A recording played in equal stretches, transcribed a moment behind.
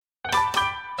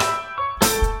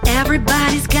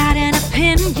Everybody's got an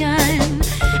opinion.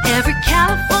 Every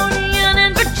Californian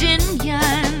and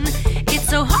Virginian. It's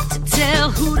so hard to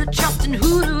tell who to trust and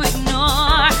who to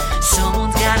ignore.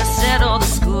 Someone's gotta settle the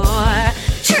score.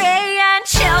 Trey and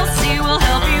Chelsea will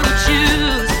help you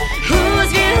choose whose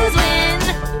views win,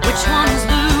 which ones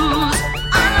lose.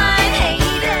 Online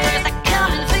haters are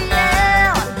coming for you.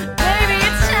 Baby,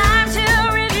 it's time to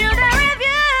review the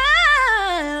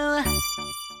review.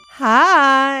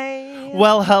 Hi.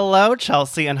 Well, hello,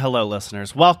 Chelsea, and hello,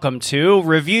 listeners. Welcome to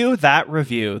Review That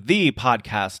Review, the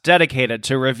podcast dedicated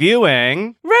to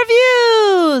reviewing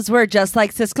Reviews! We're just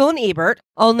like Siskel and Ebert,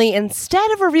 only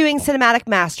instead of reviewing cinematic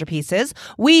masterpieces,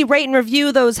 we rate and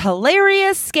review those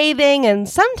hilarious, scathing, and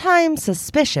sometimes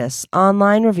suspicious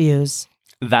online reviews.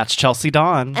 That's Chelsea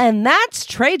Dawn. And that's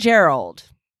Trey Gerald.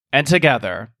 And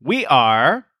together, we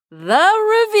are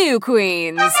The Review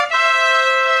Queens.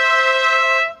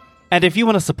 And if you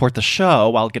want to support the show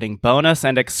while getting bonus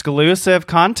and exclusive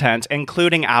content,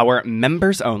 including our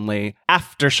members-only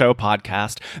after-show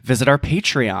podcast, visit our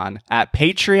Patreon at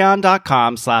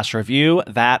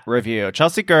patreon.com/reviewthatreview.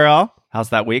 Chelsea girl,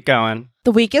 how's that week going?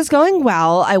 The week is going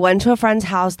well. I went to a friend's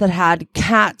house that had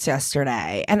cats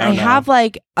yesterday, and I have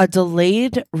like a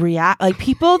delayed like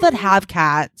people that have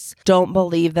cats don't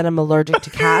believe that I'm allergic to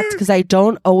cats because I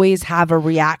don't always have a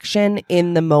reaction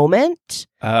in the moment.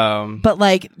 But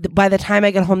like by the time I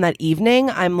get home that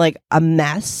evening, I'm like a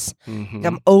mess.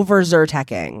 I'm over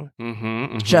Zyrtecing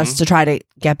just to try to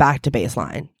get back to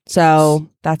baseline. So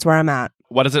that's where I'm at.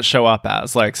 What does it show up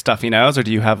as? Like stuffy nose, or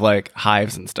do you have like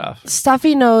hives and stuff?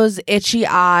 Stuffy nose, itchy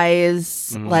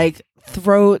eyes, like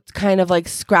throat kind of like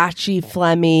scratchy,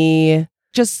 phlegmy.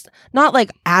 Just not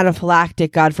like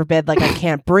anaphylactic, God forbid, like I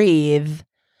can't breathe.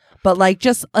 But like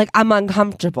just like I'm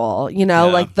uncomfortable, you know,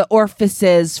 like the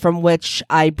orifices from which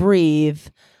I breathe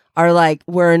are like,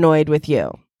 we're annoyed with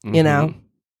you, you know?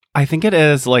 I think it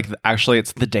is like, actually,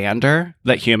 it's the dander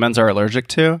that humans are allergic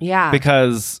to. Yeah.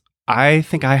 Because I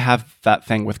think I have that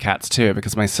thing with cats too,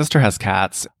 because my sister has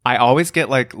cats. I always get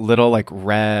like little like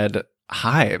red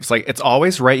hives. Like it's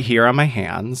always right here on my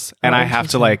hands. And I have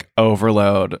to like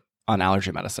overload on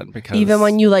allergy medicine because even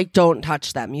when you like don't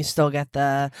touch them, you still get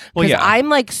the I'm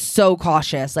like so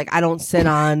cautious. Like I don't sit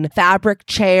on fabric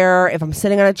chair. If I'm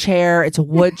sitting on a chair, it's a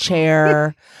wood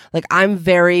chair. Like I'm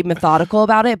very methodical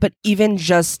about it, but even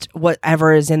just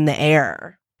whatever is in the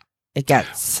air, it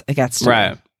gets to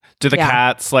right. me. Do the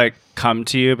cats like come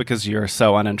to you because you're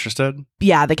so uninterested?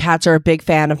 Yeah, the cats are a big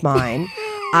fan of mine.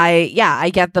 I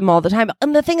get them all the time.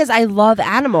 And the thing is, I love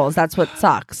animals. That's what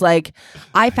sucks. Like,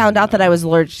 I found out that I was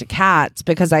allergic to cats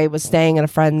because I was staying at a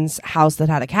friend's house that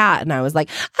had a cat. And I was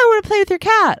like, I want to play with your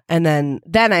cat. And then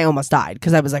I almost died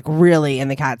because I was like really in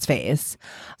the cat's face.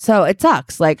 So it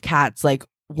sucks. Like, cats like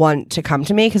want to come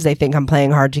to me because they think I'm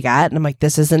playing hard to get. And I'm like,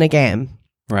 this isn't a game.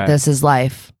 Right. This is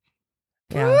life.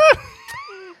 Yeah.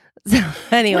 So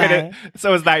anyway.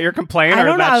 So is that your complaint? I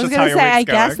don't know. I was going to say, I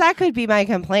guess that could be my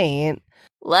complaint.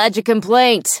 Lodge a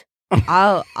complaint.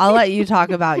 I'll let you talk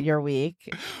about your week.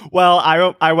 Well,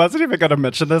 I wasn't even going to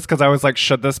mention this because I was like,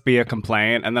 should this be a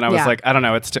complaint? And then I was like, I don't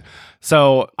know.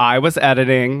 So I was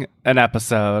editing an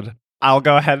episode. I'll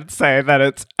go ahead and say that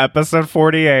it's episode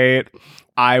 48.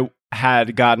 I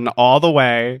had gotten all the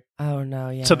way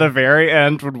to the very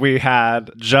end when we had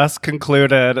just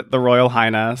concluded the Royal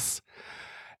Highness.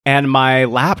 And my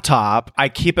laptop, I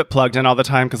keep it plugged in all the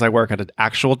time because I work at an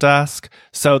actual desk.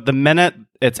 So the minute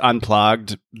it's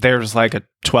unplugged, there's like a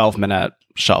 12-minute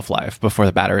shelf life before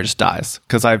the battery just dies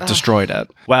because I've destroyed it.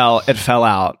 Well, it fell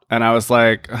out and I was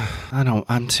like,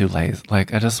 I'm too lazy.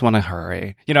 Like, I just want to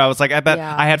hurry. You know, I was like,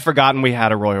 I had forgotten we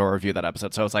had a Royal Review that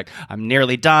episode. So I was like, I'm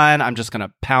nearly done. I'm just going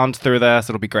to pound through this.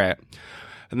 It'll be great.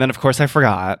 And then, of course, I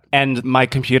forgot. And my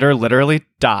computer literally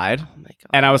died. Oh my God.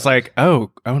 And I was like,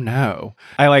 oh no.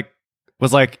 I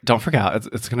was like, don't forget.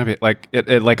 It's going to be like,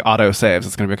 it like auto saves.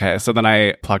 It's going to be okay. So then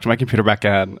I plugged my computer back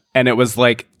in. And it was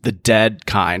like the dead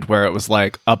kind where it was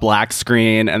like a black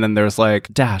screen. And then there's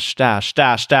like dash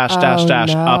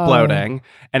uploading.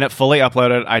 And it fully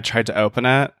uploaded. I tried to open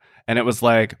it. And it was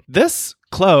like, this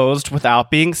closed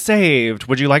without being saved.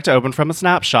 Would you like to open from a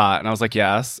snapshot? And I was like,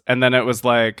 yes. And then it was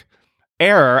like,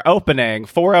 error opening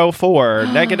 404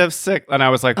 -6. And I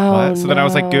was like, what? So then I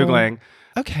was like Googling,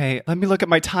 okay, let me look at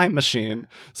my time machine.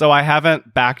 So I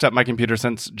haven't backed up my computer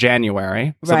since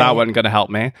January. So that wasn't going to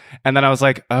help me. And then I was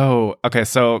like, oh, okay.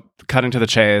 So cutting to the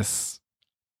chase,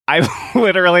 I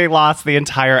literally lost the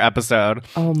entire episode.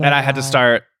 And I had to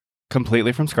start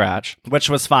completely from scratch,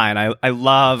 which was fine. I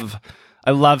love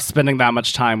spending that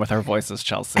much time with our voices,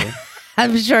 Chelsea.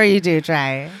 I'm sure you do,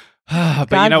 Trey. But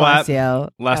God you know bless what? you.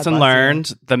 Lesson God bless learned.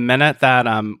 you. The minute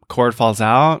that cord falls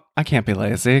out, I can't be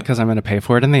lazy because I'm going to pay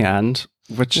for it in the end,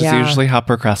 which is Yeah. usually how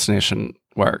procrastination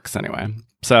works anyway.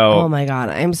 So Oh my God.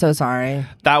 I'm so sorry.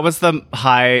 that was the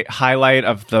highlight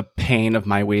of the pain of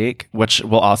my week, which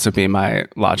will also be my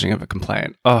lodging of a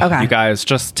complaint. Oh, Okay. You guys,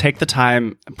 just take the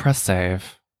time and press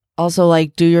save. Also,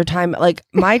 like, do your time. Like,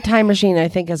 my time machine, I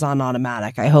think, is on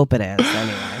automatic. I hope it is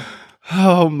anyway.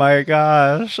 Oh my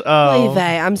gosh. Oy Oh.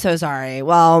 vey, I'm so sorry.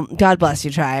 Well, God bless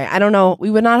you, Trey. I don't know. We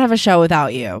would not have a show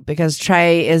without you because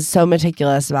Trey is so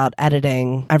meticulous about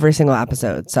editing every single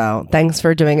episode. So thanks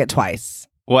for doing it twice.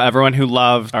 Well, everyone who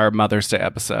loved our Mother's Day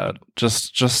episode,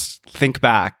 just think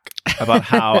back about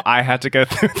how I had to go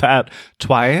through that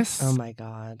twice. Oh my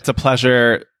God. It's a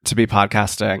pleasure to be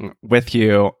podcasting with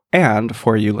you and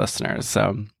for you listeners.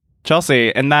 So, Chelsea,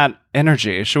 in that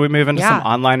energy, should we move into Yeah. some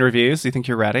online reviews? Do you think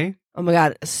you're ready? Oh my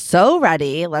God. So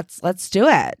ready. Let's do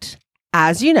it.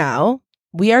 As you know,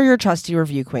 we are your trusty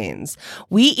review queens.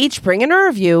 We each bring in a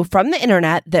review from the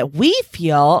internet that we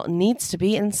feel needs to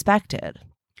be inspected.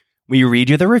 We read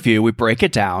you the review, we break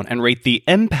it down, and rate the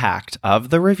impact of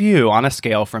the review on a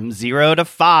scale from 0 to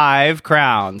 5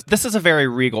 crowns. This is a very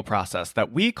regal process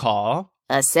that we call...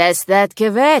 Assess that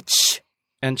kvetch.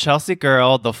 And Chelsea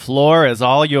girl, the floor is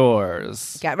all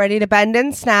yours. Get ready to bend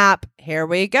and snap. Here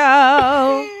we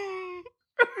go.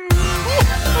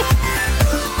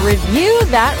 Review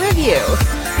that review.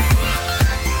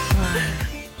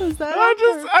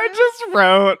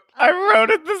 I wrote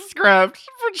in the script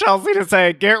for Chelsea to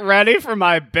say, get ready for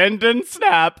my bend and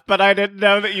snap, but I didn't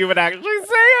know that you would actually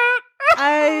say it.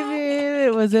 I mean,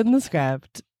 it was in the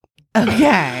script.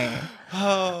 Okay.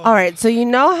 Oh. All right. So you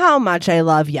know how much I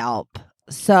love Yelp.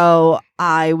 So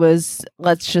I was,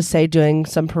 let's just say, doing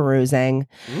some perusing.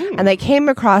 And I came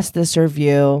across this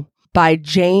review by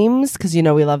James, because you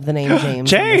know we love the name James.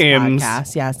 James. On this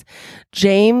podcast. Yes.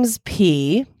 James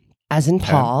P, as in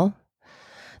Paul.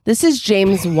 This is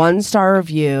James' 1-star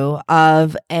review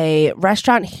of a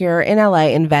restaurant here in LA,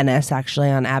 in Venice, actually,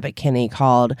 on Abbot Kinney,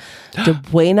 called De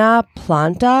Buena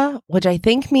Planta, which I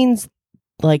think means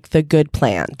like the good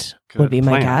plant, would be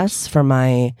my guess for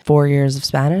my 4 years of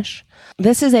Spanish.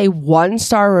 This is a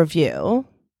 1-star review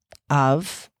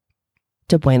of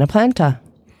De Buena Planta.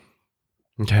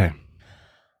 Okay.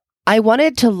 I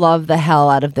wanted to love the hell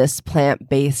out of this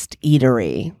plant-based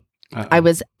eatery. Uh-oh. I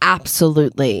was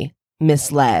absolutely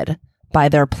misled by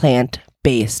their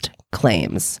plant-based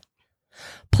claims.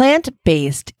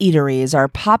 Plant-based eateries are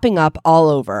popping up all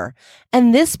over,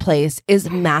 and this place is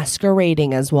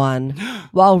masquerading as one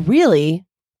while really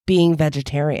being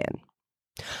vegetarian.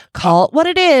 Call it what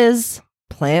it is,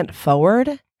 plant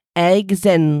forward, eggs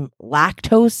and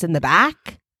lactose in the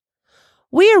back.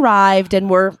 We arrived and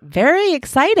were very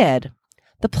excited.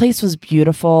 The place was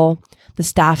beautiful. The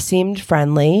staff seemed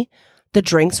friendly. The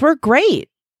drinks were great.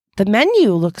 The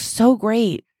menu looks so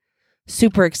great.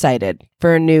 Super excited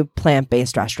for a new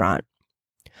plant-based restaurant.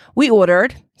 We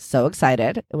ordered, so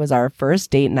excited. It was our first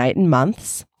date night in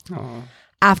months. Aw.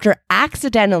 After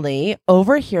accidentally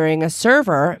overhearing a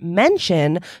server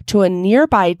mention to a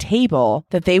nearby table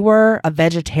that they were a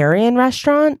vegetarian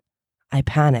restaurant, I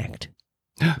panicked.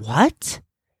 What?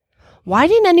 Why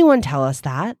didn't anyone tell us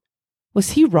that?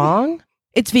 Was he wrong?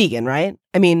 It's vegan, right?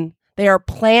 I mean, they are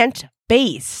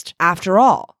plant-based after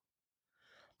all.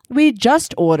 We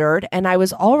just ordered, and I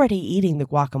was already eating the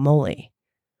guacamole.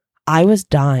 I was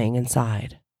dying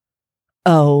inside.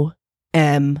 OMG.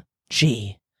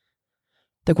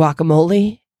 The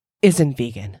guacamole isn't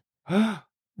vegan.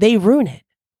 They ruin it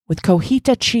with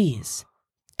cojita cheese.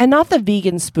 And not the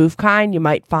vegan spoof kind you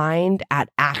might find at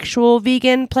actual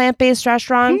vegan plant-based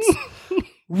restaurants.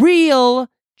 Real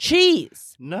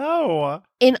cheese. No.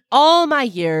 In all my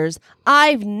years,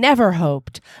 I've never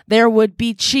hoped there would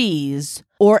be cheese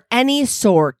or any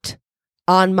sort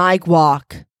on my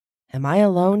guac. Am I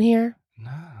alone here?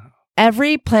 No.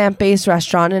 Every plant-based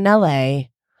restaurant in LA,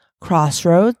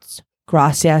 Crossroads,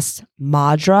 Gracias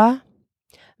Madra,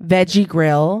 Veggie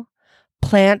Grill,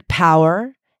 Plant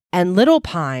Power, and Little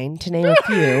Pine, to name a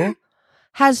few,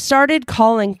 has started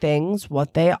calling things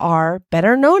what they are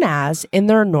better known as in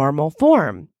their normal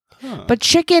form. But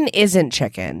chicken isn't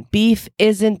chicken, beef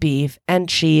isn't beef, and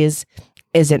cheese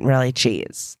isn't really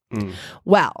cheese.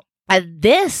 Well, at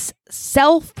this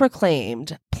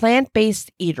self-proclaimed plant-based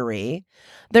eatery,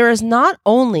 there is not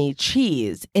only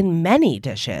cheese in many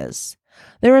dishes,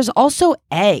 there is also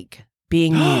egg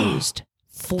being used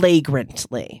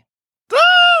flagrantly.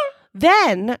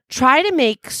 Then try to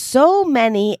make so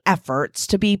many efforts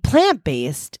to be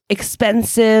plant-based,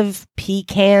 expensive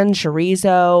pecan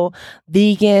chorizo,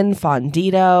 vegan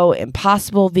fondito,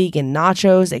 impossible vegan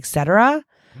nachos, etc.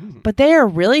 But they are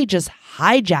really just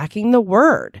hijacking the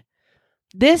word.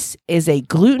 This is a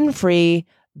gluten-free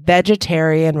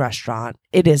vegetarian restaurant.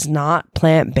 It is not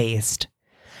plant-based.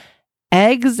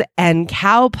 Eggs and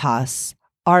cow pus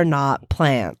are not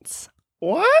plants.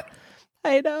 What?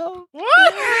 I know.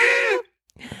 What?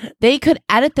 They could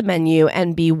edit the menu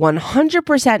and be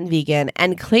 100% vegan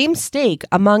and claim steak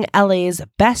among LA's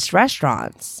best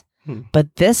restaurants.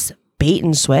 But this bait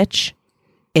and switch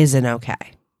isn't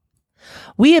okay.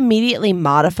 We immediately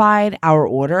modified our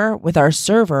order with our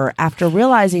server after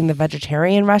realizing the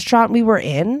vegetarian restaurant we were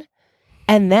in,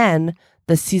 and then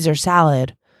the Caesar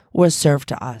salad was served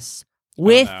to us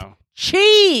with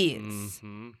cheese.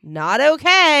 Not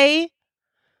okay.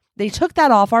 They took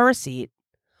that off our receipt,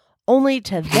 only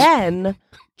to then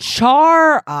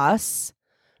charge us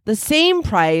the same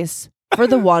price for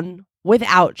the one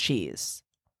without cheese.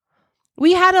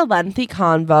 We had a lengthy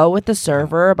convo with the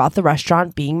server about the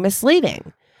restaurant being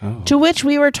misleading, to which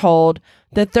we were told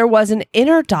that there was an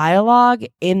inner dialogue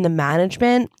in the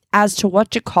management as to what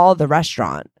to call the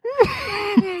restaurant.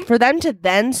 For them to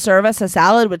then serve us a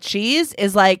salad with cheese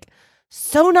is like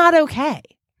so not okay.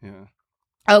 Yeah.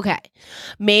 Okay,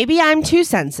 maybe I'm too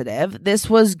sensitive. This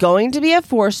was going to be a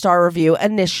 4-star review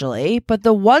initially, but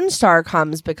the 1-star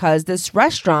comes because this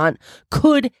restaurant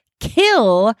could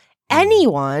kill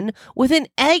anyone with an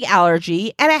egg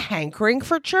allergy and a hankering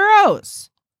for churros.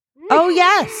 Oh,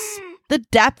 yes. The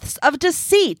depths of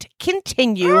deceit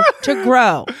continue to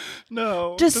grow.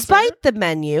 No. Despite the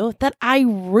menu that I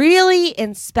really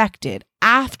inspected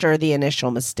after the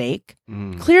initial mistake,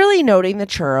 clearly noting the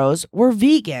churros were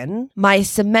vegan, my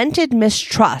cemented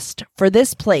mistrust for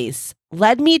this place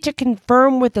led me to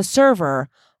confirm with the server,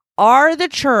 are the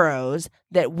churros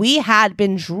that we had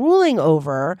been drooling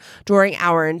over during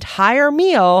our entire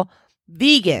meal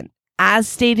vegan, as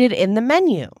stated in the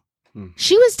menu?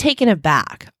 She was taken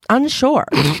aback, unsure.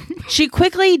 She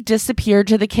quickly disappeared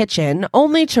to the kitchen,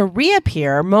 only to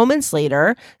reappear moments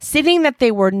later, stating that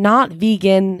they were not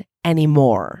vegan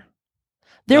anymore.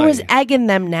 There was egg in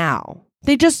them now.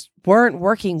 They just weren't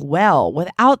working well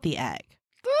without the egg.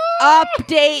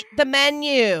 Update the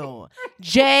menu.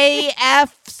 JFC.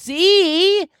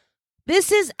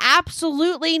 This is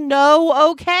absolutely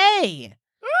no okay.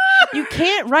 You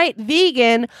can't write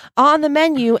vegan on the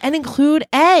menu and include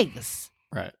eggs.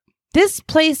 Right. This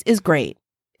place is great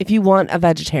if you want a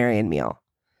vegetarian meal.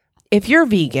 If you're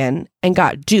vegan and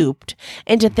got duped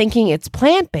into thinking it's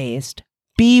plant-based,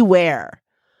 beware.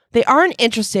 They aren't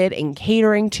interested in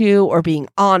catering to or being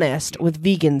honest with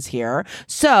vegans here,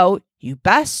 so you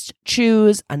best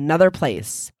choose another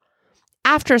place.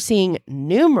 After seeing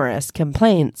numerous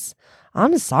complaints,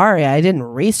 I'm sorry I didn't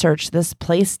research this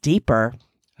place deeper.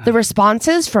 The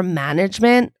responses from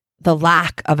management, the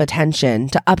lack of attention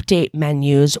to update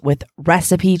menus with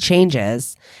recipe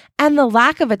changes, and the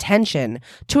lack of attention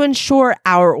to ensure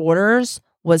our orders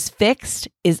was fixed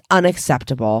is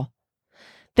unacceptable.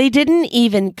 They didn't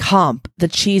even comp the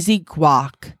cheesy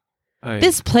guac.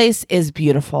 This place is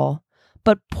beautiful,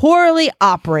 but poorly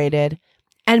operated,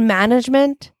 and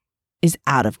management is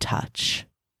out of touch.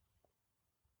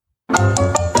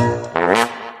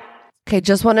 Okay,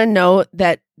 just want to note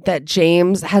that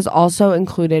James has also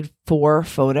included 4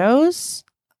 photos.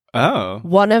 Oh.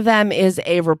 One of them is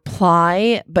a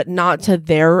reply, but not to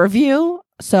their review.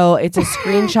 So it's a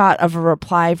screenshot of a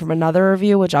reply from another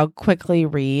review, which I'll quickly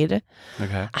read.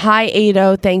 Okay. Hi,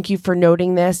 Ado. Thank you for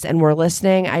noting this, and we're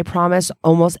listening. I promise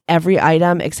almost every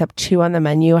item except 2 on the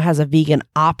menu has a vegan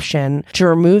option to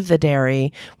remove the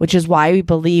dairy, which is why we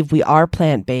believe we are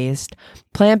plant-based.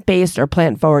 Plant-based or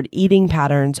plant-forward eating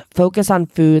patterns focus on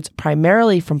foods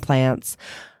primarily from plants.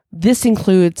 This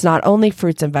includes not only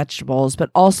fruits and vegetables, but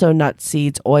also nuts,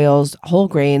 seeds, oils, whole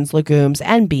grains, legumes,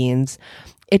 and beans.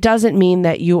 It doesn't mean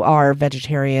that you are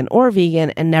vegetarian or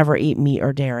vegan and never eat meat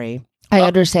or dairy. I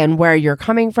understand where you're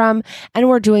coming from, and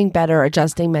we're doing better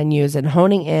adjusting menus and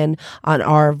honing in on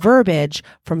our verbiage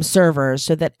from servers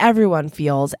so that everyone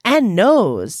feels and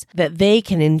knows that they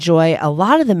can enjoy a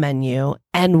lot of the menu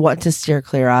and what to steer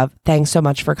clear of. Thanks so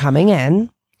much for coming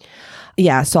in.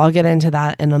 Yeah, so I'll get into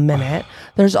that in a minute.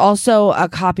 There's also a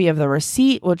copy of the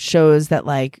receipt, which shows that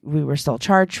like we were still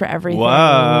charged for everything,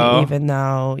 even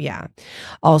though, yeah.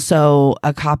 Also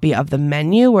a copy of the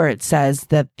menu where it says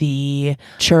that the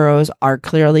churros are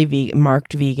clearly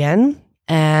marked vegan,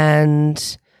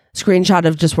 and screenshot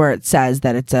of just where it says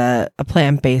that it's a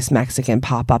plant-based Mexican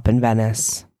pop-up in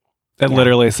Venice. It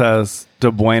literally says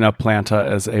De Buena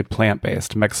Planta is a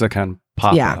plant-based Mexican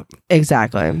pop-up. Yeah,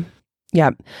 exactly.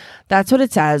 Yep. That's what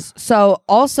it says. So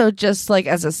also just like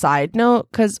as a side note,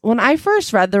 because when I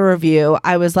first read the review,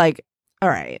 I was like, all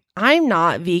right, I'm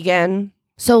not vegan.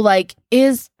 So like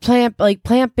is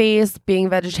plant-based being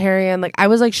vegetarian? Like I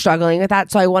was like struggling with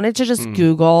that. So I wanted to just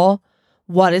Google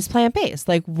what is plant-based?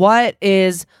 Like what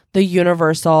is the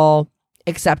universal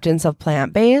acceptance of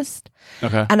plant-based?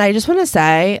 Okay. And I just want to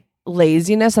say,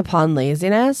 laziness upon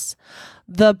laziness.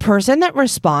 The person that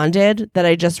responded that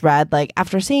I just read, like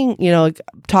after seeing, like,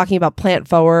 talking about plant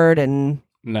forward and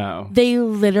they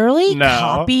literally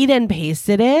copied and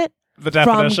pasted it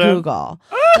from Google.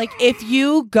 Like if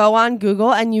you go on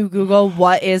Google and you Google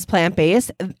what is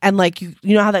plant-based and like you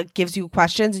know how that gives you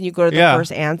questions and you go to the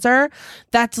first answer,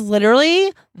 that's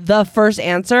literally the first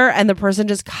answer and the person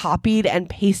just copied and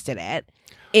pasted it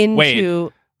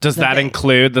into Does that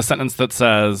include the sentence that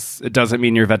says it doesn't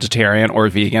mean you're vegetarian or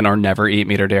vegan or never eat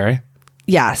meat or dairy?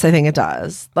 Yes, I think it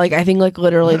does. Like, I think like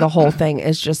literally the whole thing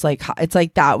is just like, it's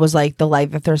like that was like the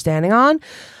leg that they're standing on.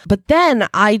 But then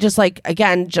I just like,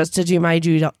 again, just to do my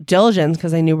due diligence,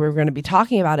 because I knew we were going to be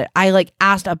talking about it, I like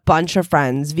asked a bunch of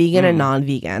friends, vegan and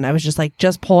non-vegan. I was just like,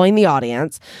 just polling the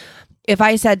audience. If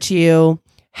I said to you,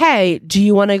 hey, do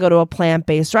you want to go to a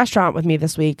plant-based restaurant with me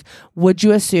this week? Would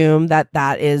you assume that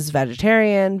that is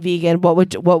vegetarian, vegan? What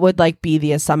would like be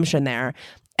the assumption there?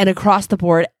 And across the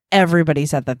board, everybody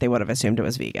said that they would have assumed it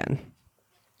was vegan.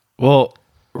 Well,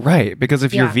 right. Because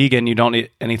if you're vegan, you don't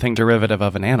eat anything derivative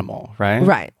of an animal, right?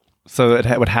 Right. So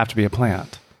it would have to be a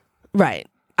plant. Right.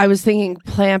 I was thinking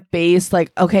plant-based,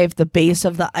 like, okay, if the base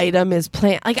of the item is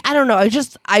plant, like, I don't know.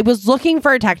 I was looking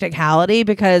for a technicality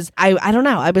because I don't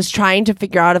know. I was trying to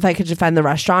figure out if I could defend the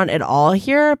restaurant at all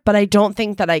here, but I don't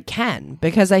think that I can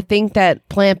because I think that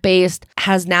plant-based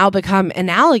has now become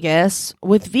analogous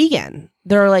with vegan.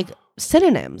 There are like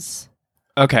synonyms.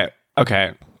 Okay.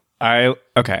 I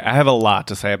have a lot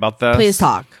to say about this. Please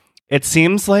talk. It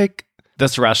seems like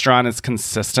this restaurant is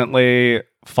consistently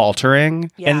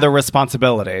faltering in the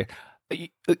responsibility.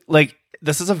 Like,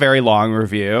 this is a very long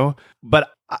review,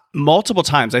 but multiple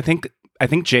times, I think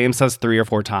James says 3 or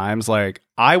 4 times, like,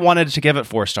 I wanted to give it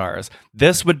 4 stars.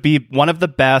 This would be one of the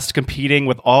best, competing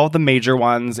with all the major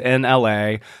ones in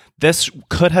LA. This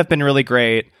could have been really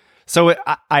great. So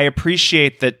I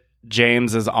appreciate that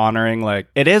James is honoring, like,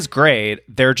 it is great.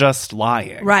 They're just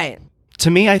lying. Right. To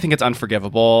me, I think it's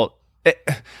unforgivable.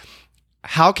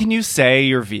 How can you say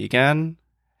you're vegan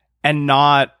and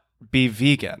not be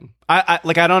vegan? I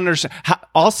don't understand.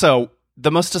 Also,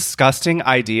 the most disgusting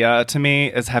idea to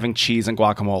me is having cheese and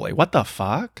guacamole. What the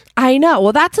fuck? I know.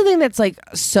 Well, that's the thing that's like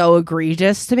so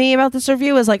egregious to me about this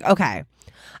review is like, okay,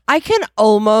 I can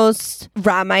almost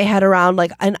wrap my head around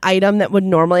like an item that would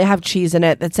normally have cheese in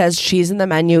it that says cheese in the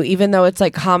menu, even though it's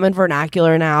like common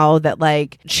vernacular now that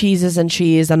like cheese isn't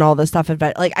cheese and all this stuff.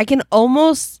 Like I can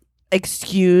almost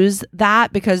excuse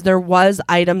that because there was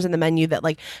items in the menu that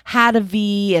like had a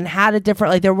V and had a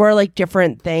different, like there were like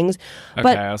different things. Okay,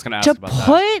 but I was gonna ask to about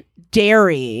put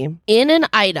dairy in an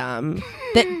item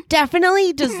that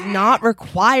definitely does not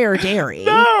require dairy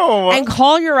and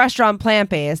call your restaurant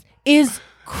plant-based is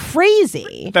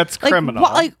crazy. That's like, criminal.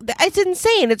 It's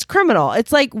insane. It's criminal.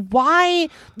 It's like, why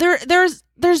there's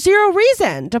zero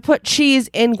reason to put cheese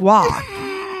in guac.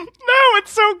 No,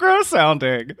 it's so gross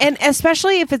sounding. And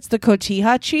especially if it's the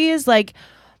cotija cheese, like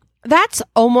that's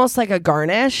almost like a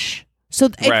garnish. So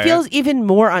it feels even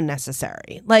more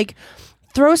unnecessary. Like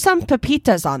throw some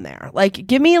pepitas on there. Like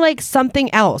give me like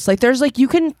something else. Like there's like, you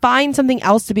can find something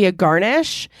else to be a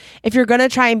garnish if you're going to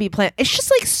try and be plant. It's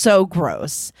just like so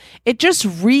gross. It just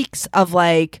reeks of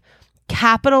like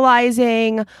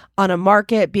capitalizing on a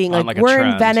market, being like we're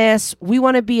in Venice, we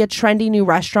want to be a trendy new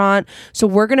restaurant, so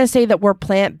we're going to say that we're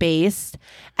plant-based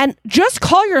and just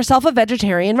call yourself a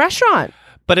vegetarian restaurant.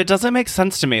 But it doesn't make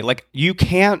sense to me. Like, you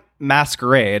can't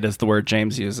masquerade, is the word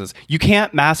James uses. You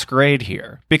can't masquerade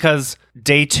here because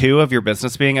day 2 of your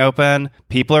business being open,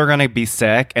 people are going to be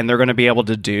sick and they're going to be able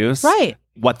to deduce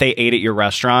what they ate at your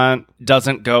restaurant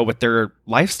doesn't go with their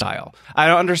lifestyle. I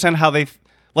don't understand how they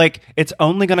like, it's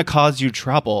only going to cause you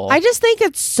trouble. I just think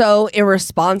it's so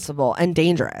irresponsible and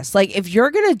dangerous. Like, if you're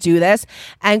going to do this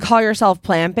and call yourself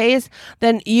plant-based,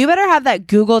 then you better have that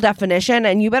Google definition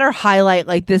and you better highlight,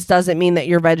 like, this doesn't mean that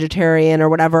you're vegetarian or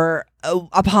whatever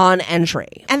upon entry.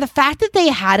 And the fact that they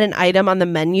had an item on the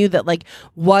menu that, like,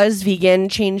 was vegan,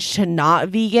 changed to not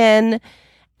vegan,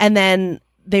 and then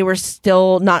they were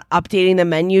still not updating the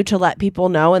menu to let people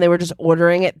know, and they were just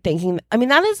ordering it thinking, I mean,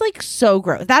 that is like so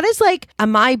gross. That is like,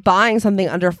 am I buying something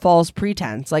under false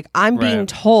pretense? Like, I'm being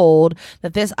told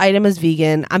that this item is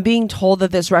vegan. I'm being told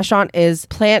that this restaurant is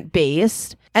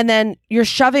plant-based, and then you're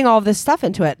shoving all of this stuff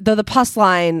into it. Though the pus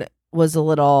line was a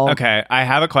little... Okay, I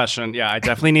have a question. Yeah, I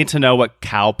definitely need to know what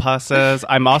cow pus is.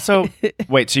 I'm also...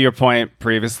 Wait, to your point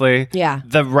previously. Yeah.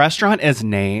 The restaurant is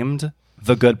named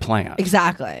The Good Plant.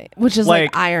 Exactly. Which is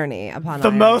like irony upon the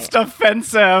irony. most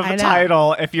offensive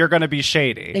title if you're going to be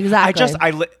shady.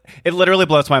 Exactly. It literally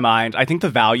blows my mind. I think the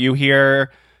value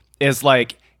here is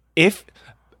like, if...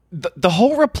 The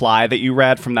whole reply that you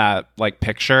read from that like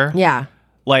picture... Yeah.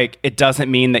 Like, it doesn't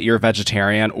mean that you're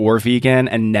vegetarian or vegan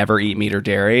and never eat meat or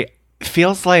dairy.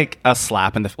 Feels like a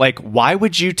slap in the... Like, why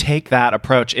would you take that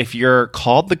approach if you're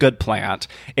called The Good Plant?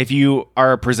 If you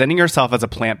are presenting yourself as a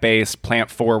plant-based,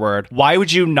 plant-forward, why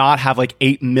would you not have like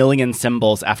 8 million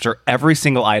symbols after every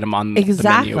single item on the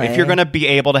menu? If you're going to be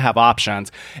able to have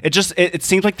options. It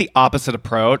seems like the opposite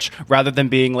approach rather than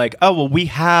being like, oh, well, we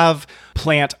have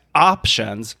plant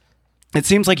options. It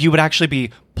seems like you would actually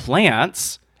be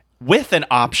plants with an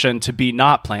option to be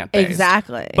not plant-based.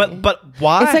 Exactly. But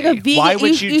why? It's like a vegan... Why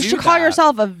would you should call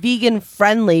yourself a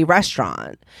vegan-friendly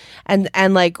restaurant. And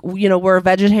like, you know, we're a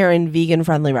vegetarian,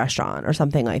 vegan-friendly restaurant or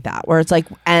something like that, where it's like,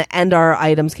 and our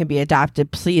items can be adapted.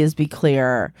 Please be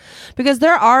clear. Because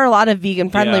there are a lot of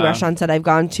vegan-friendly restaurants that I've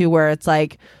gone to where it's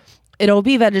like, it'll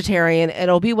be vegetarian,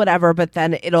 it'll be whatever, but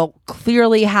then it'll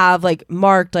clearly have like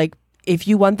marked, like, if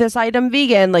you want this item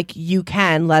vegan, like, you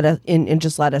can let us in and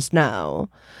just let us know.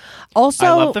 Also,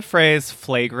 I love the phrase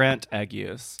flagrant egg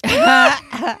use.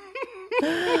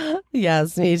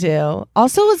 Yes, me too.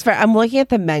 Also, I'm looking at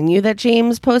the menu that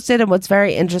James posted, and what's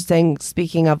very interesting,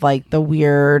 speaking of like the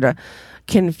weird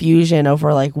confusion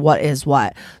over like what is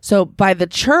what. So by the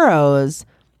churros,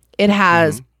 it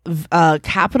has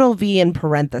capital V in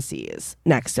parentheses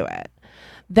next to it.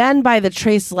 Then by the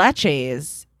tres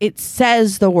leches, it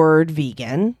says the word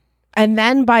vegan. And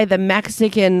then by the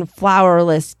Mexican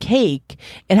flourless cake,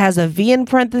 it has a V in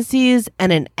parentheses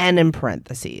and an N in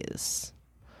parentheses.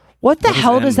 What the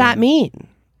hell does that mean?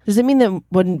 Does it mean that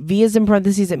when V is in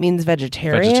parentheses, it means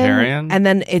vegetarian? And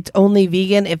then it's only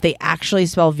vegan if they actually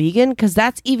spell vegan? Because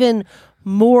that's even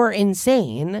more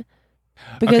insane.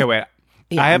 Because, okay, wait.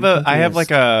 Yeah, I have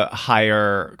like a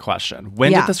higher question.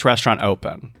 When did this restaurant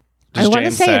open? Does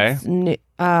James say?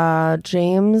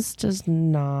 James does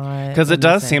not. Because it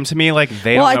does seem to me like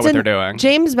they don't know what they're doing.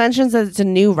 James mentions that it's a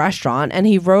new restaurant, and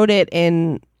he wrote it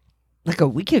in like a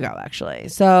week ago, actually.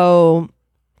 So...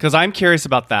 Because I'm curious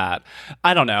about that.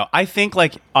 I don't know. I think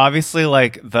like, obviously,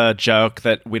 like the joke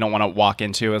that we don't want to walk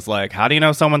into is like, how do you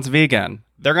know someone's vegan?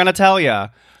 They're going to tell you.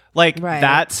 Like,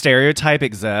 that stereotype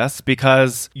exists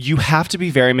because you have to be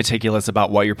very meticulous about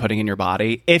what you're putting in your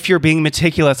body if you're being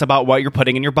meticulous about what you're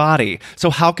putting in your body. So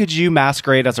how could you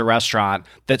masquerade as a restaurant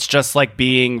that's just like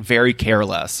being very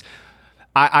careless?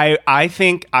 I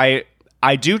think I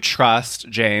do trust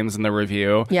James in the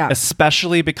review,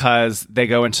 especially because they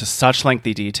go into such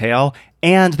lengthy detail,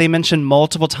 and they mention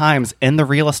multiple times in the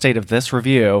real estate of this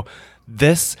review,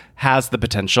 this has the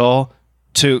potential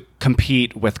to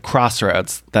compete with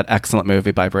Crossroads, that excellent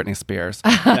movie by Britney Spears.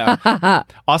 No.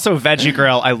 Also, Veggie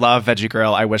Grill. I love Veggie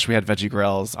Grill. I wish we had Veggie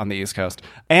Grills on the East Coast.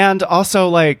 And also,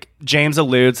 like, James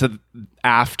alludes that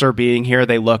after being here,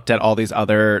 they looked at all these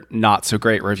other not so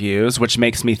great reviews, which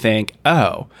makes me think,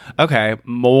 oh, okay,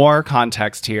 more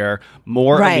context here,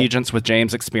 more allegiance with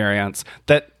James' experience,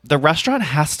 that the restaurant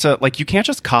has to, like, you can't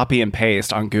just copy and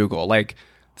paste on Google. Like,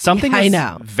 something is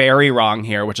very wrong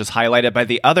here, which is highlighted by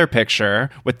the other picture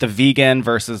with the vegan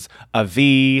versus a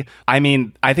V. I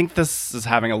mean, I think this is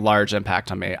having a large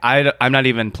impact on me. I'm not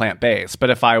even plant-based,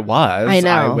 but if I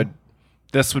was,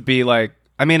 this would be like,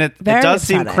 I mean, it does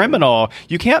seem criminal.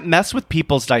 You can't mess with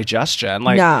people's digestion.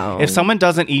 Like, if someone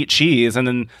doesn't eat cheese and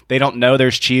then they don't know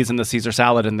there's cheese in the Caesar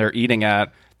salad and they're eating it,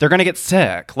 they're going to get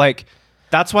sick. Like,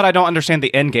 that's what I don't understand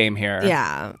the end game here.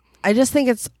 Yeah. I just think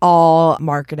it's all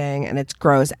marketing and it's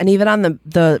gross. And even on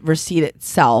the receipt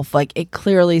itself, like, it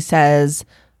clearly says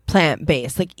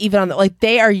plant-based. Like, even on the, like,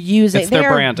 they are using, they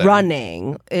are branding.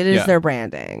 Running. It is their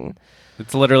branding.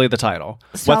 It's literally the title.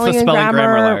 Spelling What's the spelling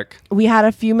grammar like? We had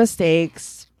a few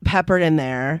mistakes peppered in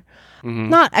there.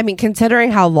 Not, I mean,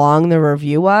 considering how long the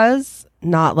review was,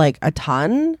 not like a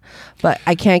ton, but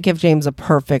I can't give James a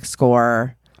perfect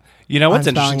score. You know what's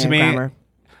interesting to me? Grammar.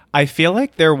 I feel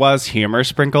like there was humor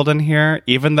sprinkled in here,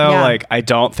 even though like I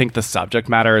don't think the subject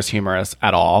matter is humorous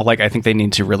at all. Like I think they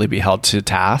need to really be held to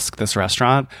task, this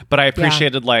restaurant. But I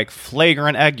appreciated like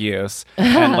flagrant egg use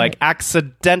and like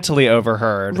accidentally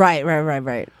overheard.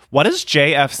 Right. What does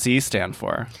JFC stand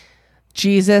for?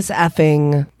 Jesus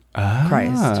effing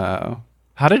Christ.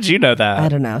 How did you know that? I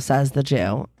don't know, says the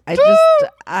Jew.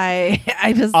 I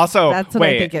just also, that's what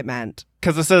I think it meant.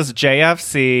 Because it says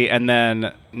JFC and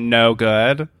then no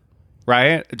good,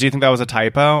 right? Do you think that was a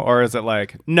typo, or is it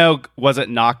like was it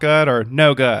not good or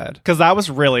no good? Because that was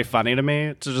really funny to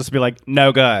me to just be like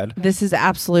no good. This is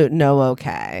absolute no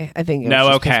okay. I think it was no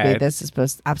just okay. This is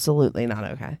supposed absolutely not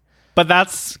okay. But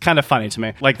that's kind of funny to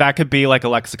me. Like that could be like a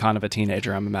lexicon of a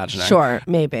teenager, I'm imagining. Sure,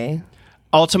 maybe.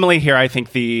 Ultimately here, I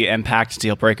think the impact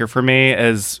deal breaker for me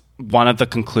is one of the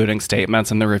concluding statements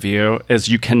in the review is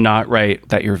you cannot write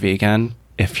that you're vegan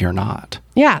if you're not.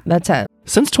 Yeah, that's it.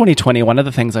 Since 2020, one of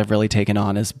the things I've really taken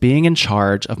on is being in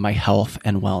charge of my health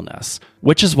and wellness,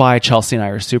 which is why Chelsea and I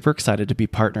are super excited to be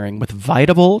partnering with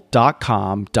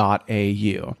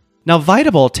Vitable.com.au. Now,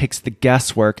 Vitable takes the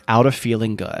guesswork out of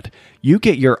feeling good. You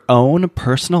get your own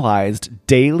personalized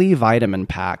daily vitamin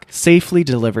pack safely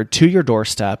delivered to your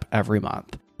doorstep every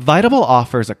month. Vitable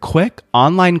offers a quick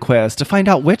online quiz to find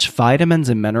out which vitamins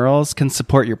and minerals can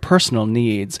support your personal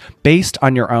needs based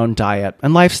on your own diet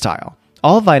and lifestyle.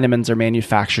 All vitamins are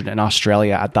manufactured in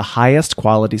Australia at the highest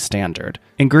quality standard.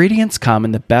 Ingredients come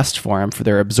in the best form for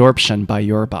their absorption by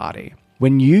your body.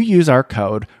 When you use our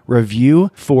code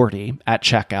REVIEW40 at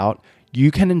checkout, you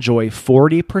can enjoy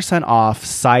 40% off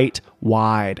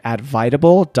site-wide at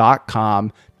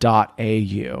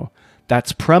Vitable.com.au.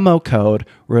 That's promo code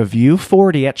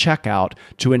REVIEW40 at checkout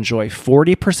to enjoy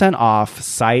 40% off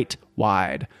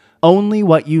site-wide. Only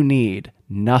what you need,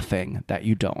 nothing that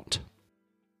you don't.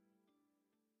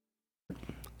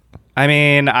 I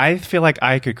mean, I feel like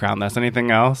I could crown this.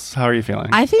 Anything else? How are you feeling?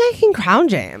 I think I can crown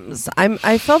James.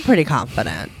 I feel pretty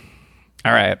confident.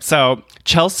 All right. So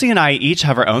Chelsea and I each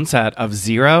have our own set of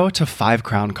 0 to 5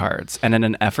 crown cards. And in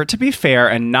an effort to be fair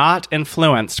and not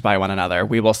influenced by one another,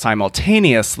 we will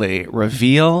simultaneously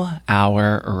reveal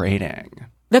our rating.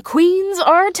 The queens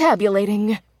are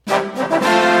tabulating.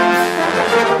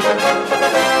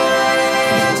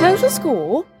 Total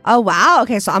score. Oh, wow.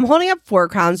 Okay, so I'm holding up 4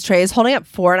 crowns. Trey is holding up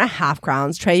 4.5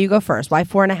 crowns. Trey, you go first. Why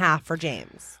 4.5 for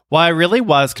James? Well, I really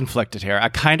was conflicted here. I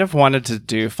kind of wanted to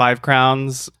do 5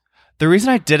 crowns. The reason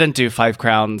I didn't do 5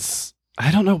 crowns,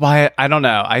 I don't know why. I don't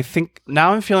know. I think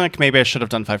now I'm feeling like maybe I should have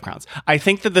done 5 crowns. I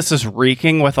think that this is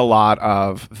reeking with a lot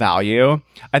of value.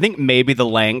 I think maybe the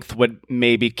length would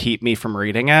maybe keep me from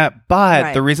reading it.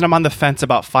 But the reason I'm on the fence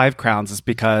about 5 crowns is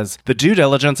because the due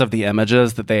diligence of the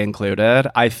images that they included,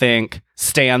 I think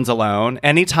stands alone.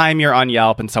 Anytime you're on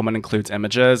Yelp and someone includes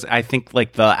images, I think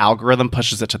like the algorithm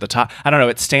pushes it to the top. I don't know.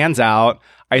 It stands out.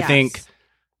 I think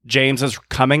James is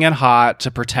coming in hot to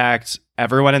protect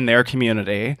everyone in their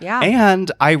community. Yeah.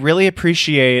 And I really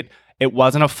appreciate it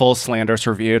wasn't a full slanderous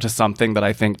review to something that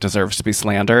I think deserves to be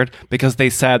slandered, because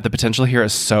they said the potential here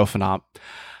is so phenomenal.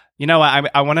 You know what?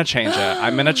 I want to change it.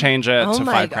 I'm going to change it to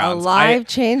 5 crowns. A live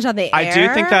change on the air? I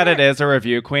do think that it is a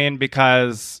review queen,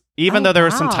 because even though there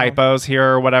were some typos here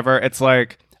or whatever, it's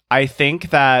like, I think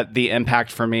that the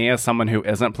impact for me as someone who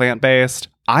isn't plant-based,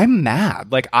 I'm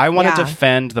mad. Like, I want to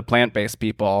defend the plant-based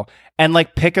people and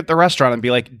like pick at the restaurant and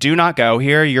be like, do not go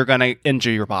here. You're going to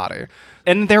injure your body.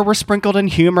 And there were sprinkled in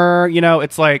humor. You know,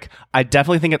 it's like, I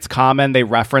definitely think it's common. They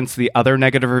reference the other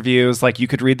negative reviews. Like, you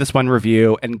could read this one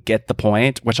review and get the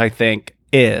point, which I think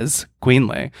is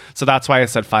queenly. So that's why I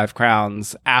said 5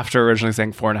 crowns after originally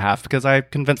saying 4.5, because I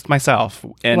convinced myself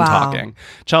in talking.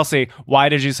 Chelsea, why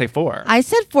did you say 4? I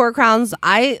said 4 crowns.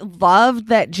 I loved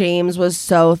that James was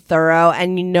so thorough,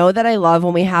 and you know that I love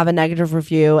when we have a negative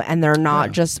review and they're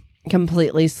not just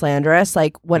completely slanderous.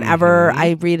 Like whenever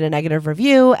I read a negative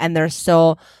review and they're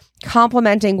still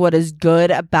complimenting what is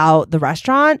good about the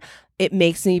restaurant, it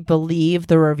makes me believe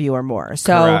the reviewer more.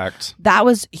 So that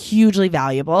was hugely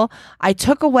valuable. I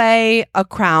took away a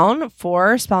crown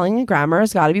for spelling and grammar.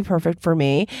 Has got to be perfect for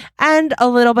me, and a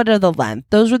little bit of the length.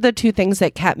 Those were the 2 things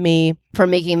that kept me from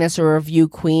making this a review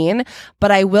queen. But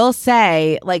I will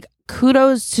say, like,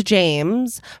 kudos to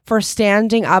James for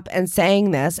standing up and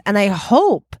saying this. And I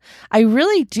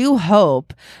really do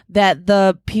hope that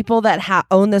the people that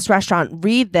own this restaurant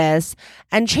read this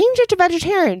and change it to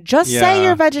vegetarian. Just say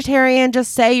you're vegetarian.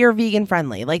 Just say you're vegan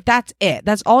friendly. Like, that's it.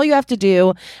 That's all you have to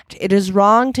do. It is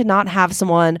wrong to not have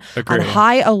someone on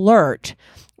high alert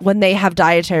when they have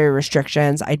dietary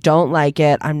restrictions. I don't like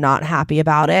it. I'm not happy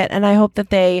about it. And I hope that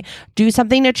they do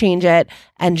something to change it.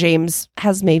 And James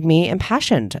has made me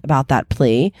impassioned about that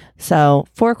plea. So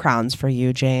 4 crowns for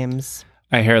you, James.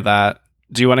 I hear that.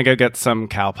 Do you want to go get some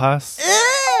cow pus?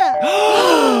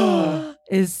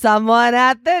 Is someone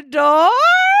at the door?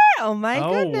 Oh my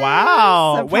goodness. Oh,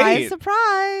 wow. Surprise, Wait.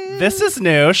 surprise. This is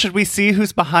new. Should we see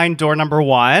who's behind door number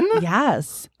 1?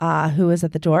 Yes. Who is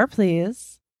at the door,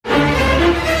 please?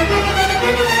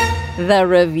 The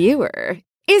reviewer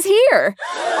is here.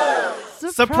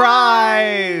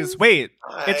 Surprise! Wait,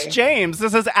 Hi. it's James.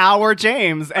 This is our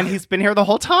James, and he's been here the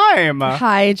whole time.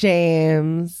 Hi,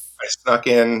 James. I snuck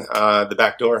in the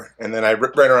back door, and then I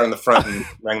ripped right around the front and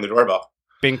rang the doorbell.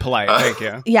 Being polite, thank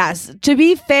you. Yes. To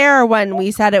be fair, when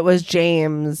we said it was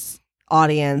James'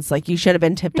 audience, like you should have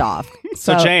been tipped off.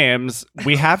 So, James,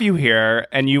 we have you here,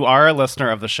 and you are a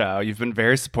listener of the show. You've been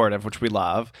very supportive, which we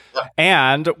love.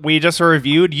 And we just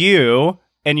reviewed you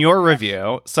in your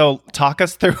review. So talk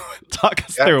us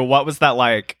through what was that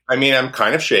like? I mean, I'm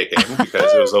kind of shaking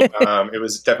because it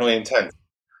was definitely intense.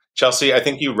 Chelsea, I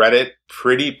think you read it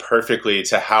pretty perfectly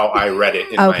to how I read it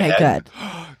in my head. Okay, good.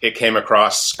 It came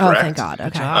across Oh, correct. thank God. Good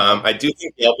Okay. job. I do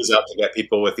think Yelp is out to get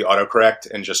people with the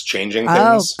autocorrect and just changing Oh,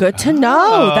 things. good to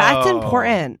know. Oh. That's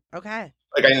important. Okay.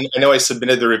 Like I know I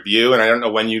submitted the review, and I don't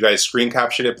know when you guys screen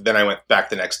captured it, but then I went back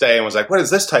the next day and was like, "What is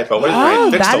this typo? What is it?" Oh,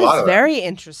 I fixed that a lot is of it. very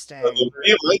interesting. So the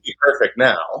review might be perfect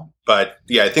now, but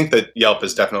yeah, I think that Yelp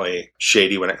is definitely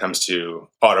shady when it comes to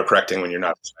autocorrecting when you're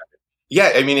not expecting.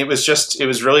 Yeah, I mean, it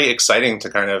was really exciting to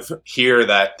kind of hear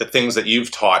that the things that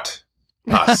you've taught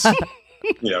us,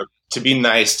 to be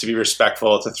nice, to be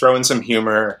respectful, to throw in some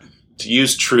humor, to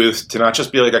use truth, to not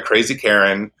just be like a crazy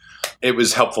Karen. It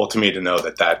was helpful to me to know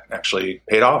that actually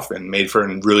paid off and made for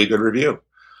a really good review.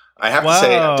 I have to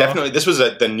say, definitely, this was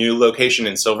the new location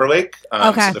in Silver Lake.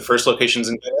 Okay. So the first location's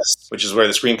in Venice, which is where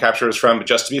the screen capture was from. But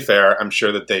just to be fair, I'm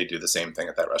sure that they do the same thing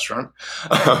at that restaurant.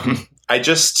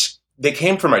 They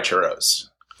came for my churros.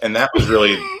 And that was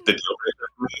really the deal breaker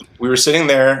for me. We were sitting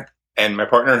there, and my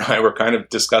partner and I were kind of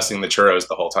discussing the churros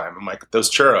the whole time. I'm like,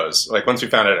 those churros, like once we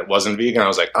found out it wasn't vegan, I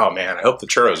was like, oh man, I hope the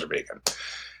churros are vegan.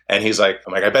 And he's like,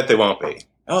 I'm like, I bet they won't be.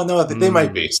 Oh no, they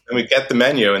might be. So then we get the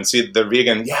menu and see the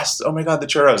vegan. Yes. Oh my God, the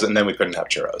churros. And then we couldn't have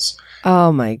churros.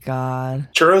 Oh my God.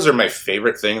 Churros are my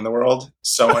favorite thing in the world.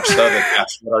 So much so that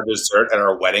that's what our dessert at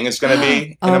our wedding is going to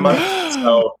be in a month.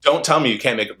 So don't tell me you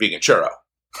can't make a vegan churro.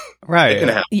 Right. It can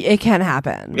happen. It can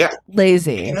happen. Yeah.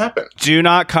 Lazy. It can happen. Do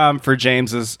not come for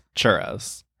James's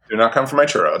churros. Do not come for my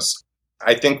churros.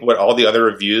 I think what all the other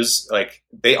reviews, like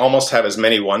they almost have as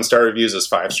many 1-star reviews as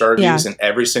 5-star reviews, and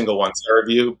every single 1-star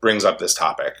review brings up this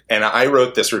topic. And I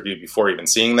wrote this review before even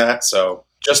seeing that. So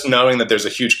just knowing that there's a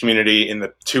huge community in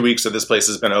the 2 weeks that this place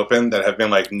has been open that have been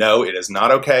like, no, it is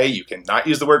not okay. You cannot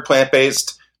use the word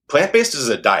plant-based. Plant-based is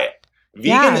a diet.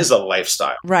 Vegan is a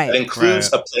lifestyle. Right. That includes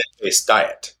a plant-based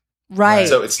diet. Right.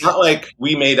 So it's not like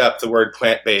we made up the word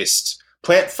plant-based.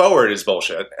 Plant-forward is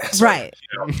bullshit. So, Right.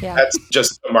 Yeah. That's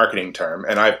just a marketing term.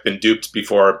 And I've been duped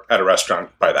before at a restaurant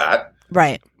by that.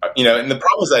 Right. And the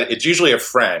problem is that it's usually a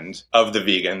friend of the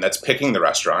vegan that's picking the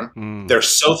restaurant. They're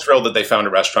so thrilled that they found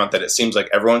a restaurant that it seems like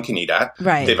everyone can eat at.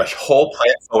 Right. They have a whole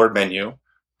plant-forward menu.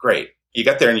 Great. You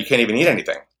get there and you can't even eat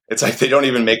anything. It's like they don't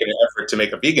even make an effort to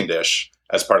make a vegan dish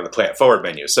as part of the plant-forward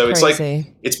menu. So it's like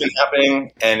it's been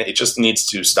happening and it just needs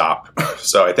to stop.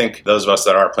 So I think those of us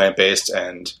that are plant-based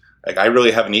and like I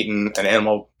really haven't eaten an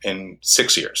animal in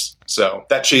 6 years. So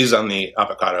that cheese on the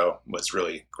avocado was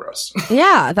really gross.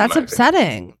 Yeah, that's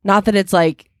upsetting. Not that it's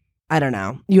like, I don't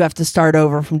know, you have to start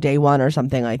over from day one or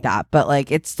something like that, but like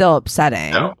it's still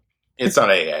upsetting. No, it's not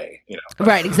AA,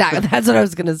 Right, exactly. That's what I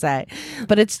was going to say.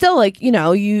 But it's still like,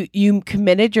 you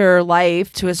committed your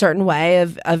life to a certain way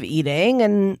of eating,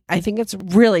 and I think it's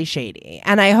really shady.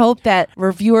 And I hope that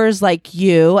reviewers like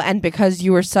you, and because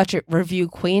you were such a review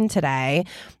queen today,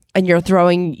 and you're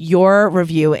throwing your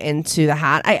review into the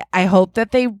hat, I hope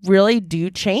that they really do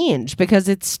change because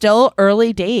it's still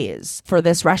early days for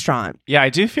this restaurant. Yeah, I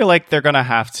do feel like they're going to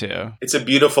have to. It's a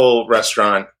beautiful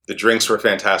restaurant. The drinks were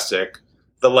fantastic.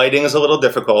 The lighting is a little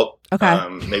difficult. Okay.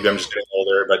 Maybe I'm just getting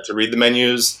older, but to read the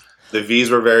menus, the V's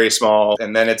were very small.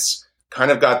 And then it's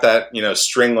kind of got that,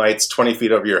 string lights 20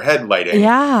 feet over your head lighting.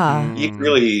 Yeah. You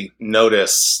really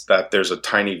notice that there's a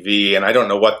tiny V, and I don't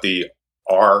know what the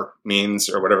R means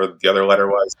or whatever the other letter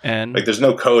was. And like, there's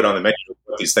no code on the menu of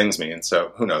what these things mean.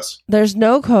 So who knows? There's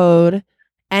no code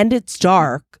and it's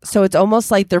dark. So it's almost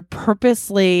like they're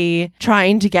purposely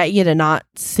trying to get you to not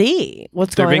see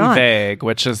what's they're going being on. vague,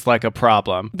 which is like a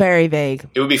problem. Very vague.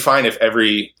 It would be fine if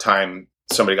every time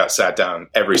somebody got sat down,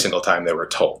 every single time they were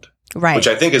told. Right. Which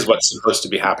I think is what's supposed to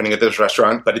be happening at this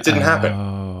restaurant, but it didn't happen.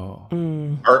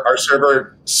 Our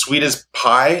server, sweet as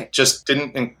pie, just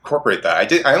didn't incorporate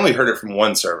that. I only heard it from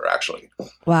one server, actually.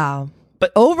 Wow.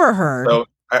 But overheard. So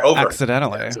I overheard.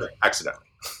 Accidentally.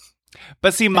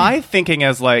 But see, my thinking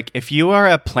is like, if you are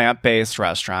a plant-based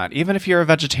restaurant, even if you're a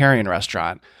vegetarian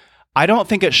restaurant, I don't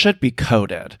think it should be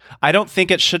coded. I don't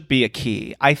think it should be a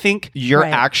key. I think you're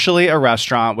actually a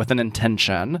restaurant with an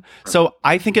intention. So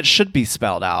I think it should be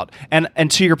spelled out. And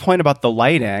to your point about the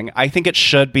lighting, I think it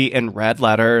should be in red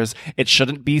letters. It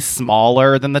shouldn't be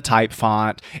smaller than the type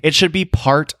font. It should be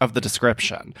part of the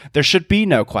description. There should be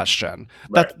no question.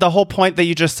 Right. That the whole point that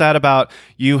you just said about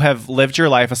you have lived your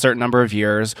life a certain number of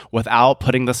years without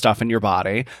putting the stuff in your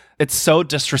body. It's so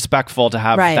disrespectful to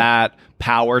have that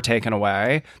power taken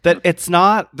away that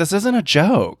this isn't a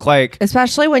joke. Like,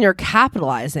 especially when you're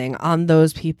capitalizing on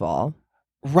those people.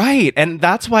 Right. And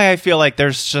that's why I feel like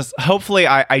there's just, hopefully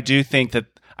I think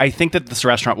that this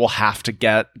restaurant will have to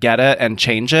get it and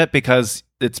change it because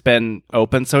it's been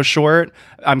open so short.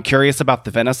 I'm curious about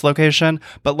the Venice location,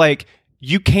 but like,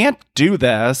 you can't do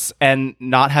this and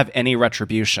not have any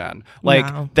retribution.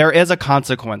 Like, there is a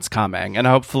consequence coming, and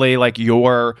hopefully, like,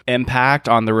 your impact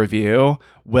on the review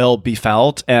will be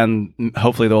felt, and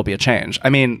hopefully there will be a change. I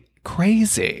mean,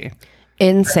 crazy.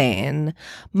 Insane.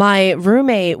 My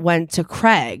roommate went to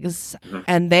Craig's,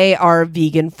 and they are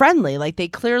vegan friendly. Like,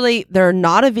 they're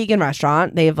not a vegan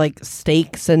restaurant. They have like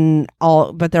steaks and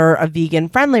all, but they're a vegan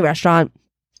friendly restaurant.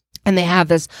 And they have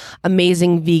this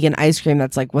amazing vegan ice cream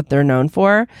that's like what they're known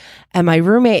for. And my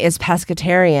roommate is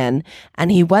pescatarian,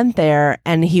 and he went there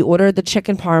and he ordered the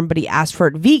chicken parm, but he asked for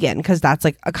it vegan because that's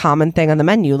like a common thing on the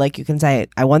menu. Like, you can say,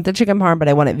 I want the chicken parm, but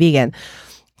I want it vegan.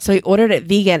 So he ordered it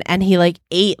vegan, and he like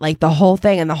ate like the whole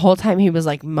thing, and the whole time he was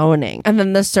like moaning. And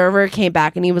then the server came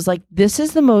back and he was like, this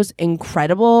is the most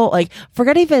incredible, like,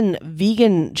 forget even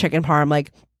vegan chicken parm,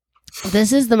 like,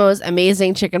 this is the most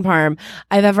amazing chicken parm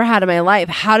I've ever had in my life.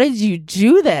 How did you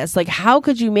do this? Like, how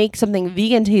could you make something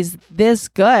vegan taste this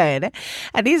good?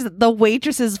 And the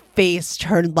waitress's face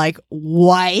turned like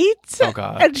white. Oh,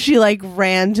 God. And she like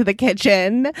ran to the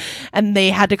kitchen, and they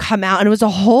had to come out, and it was a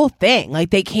whole thing.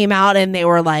 Like, they came out and they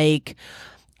were like,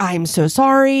 I'm so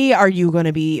sorry. Are you going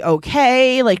to be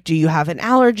okay? Like, do you have an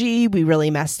allergy? We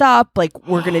really messed up. Like,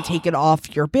 we're going to take it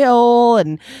off your bill.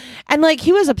 And like,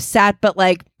 he was upset, but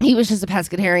like, he was just a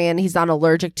pescatarian. He's not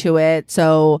allergic to it.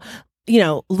 So, you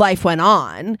know, life went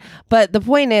on. But the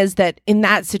point is that in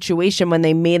that situation, when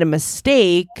they made a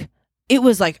mistake, it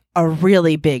was like a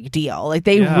really big deal. Like,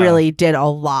 they really did a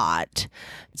lot.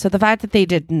 So the fact that they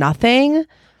did nothing,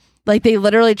 like, they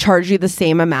literally charge you the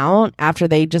same amount after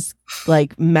they just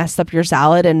like messed up your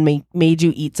salad and made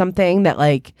you eat something that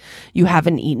like you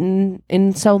haven't eaten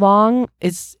in so long.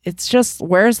 It's just,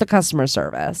 where's the customer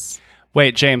service?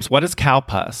 Wait, James, what is cow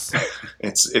pus?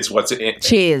 It's what's in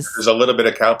cheese. There's a little bit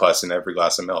of cow pus in every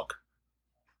glass of milk.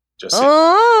 Just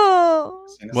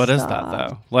what is that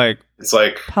though? Like, it's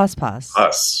like pus,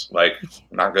 like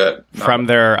not good. From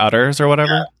their udders or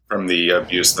whatever. Yeah, from the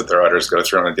abuse that their udders go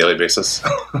through on a daily basis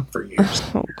for years.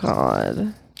 Oh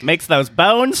God, makes those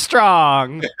bones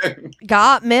strong.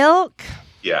 Got milk?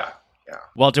 Yeah.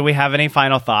 Well, do we have any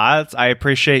final thoughts? I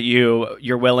appreciate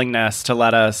your willingness to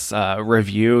let us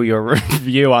review your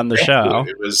review on the show.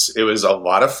 It was a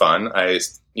lot of fun. I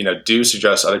do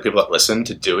suggest other people that listen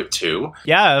to do it too.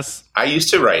 Yes. I used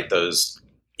to write those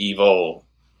evil,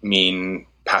 mean,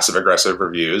 passive-aggressive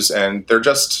reviews, and they're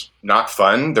just not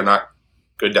fun. They're not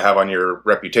good to have on your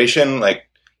reputation. Like,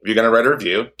 if you're going to write a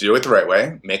review, do it the right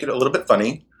way, make it a little bit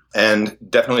funny, and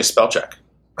definitely spell check.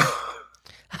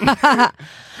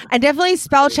 And definitely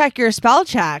spell check your spell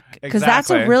check, because that's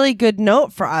a really good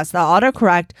note for us, the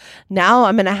autocorrect. Now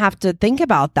I'm going to have to think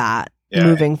about that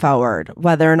moving forward,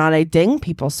 whether or not I ding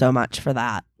people so much for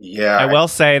that. Yeah. I will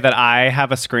say that I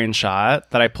have a screenshot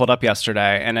that I pulled up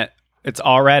yesterday, and it's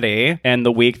already, in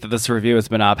the week that this review has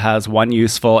been up, has 1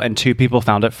 useful and 2 people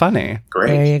found it funny. Great.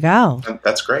 There you go.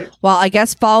 That's great. Well, I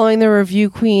guess following the Review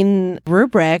Queen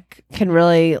rubric can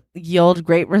really yield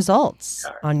great results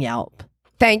on Yelp.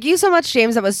 Thank you so much,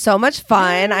 James. That was so much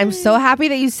fun. Yay. I'm so happy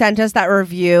that you sent us that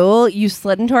review. You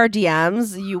slid into our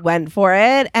DMs, you went for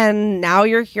it, and now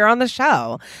you're here on the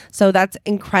show. So that's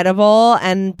incredible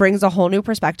and brings a whole new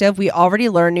perspective. We already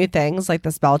learned new things like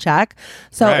the spell check.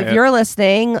 So if you're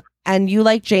listening and you,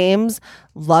 like James,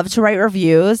 love to write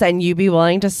reviews and you be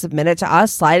willing to submit it to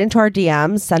us, slide into our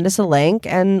DMs, send us a link,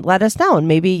 and let us know. And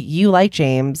maybe you, like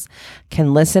James,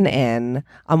 can listen in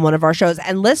on one of our shows.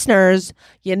 And listeners,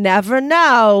 you never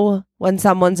know when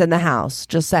someone's in the house.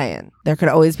 Just saying. There could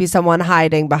always be someone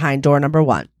hiding behind door number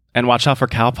 1. And watch out for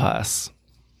cow pus.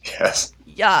 Yes.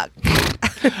 Yuck.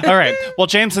 All right. Well,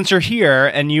 James, since you're here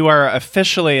and you are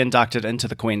officially inducted into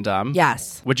the Queendom,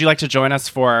 Yes. would you like to join us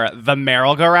for the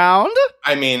merry-go-round?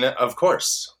 I mean, of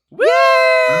course. Woo!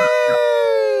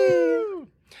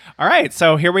 All right,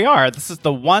 so here we are. This is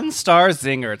the 1-star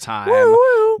zinger time.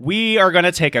 Woo-woo. We are going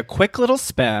to take a quick little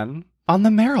spin on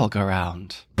the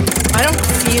merry-go-round. I don't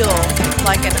feel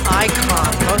like an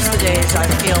icon. Most of the days I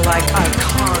feel like I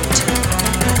can't.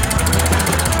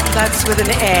 That's with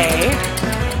an A.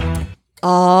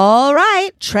 All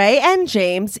right. Trey and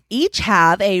James each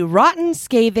have a rotten,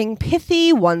 scathing,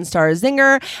 pithy 1-star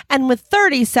zinger, and with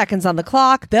 30 seconds on the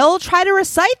clock, they'll try to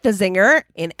recite the zinger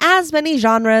in as many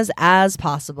genres as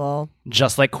possible.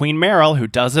 Just like Queen Meryl, who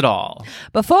does it all.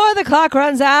 Before the clock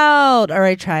runs out. All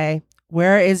right, Trey,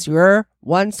 where is your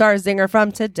 1-star zinger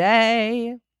from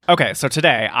today? Okay, so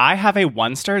today I have a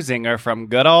 1-star zinger from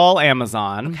good old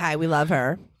Amazon. Okay, we love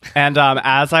her. And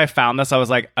as I found this, I was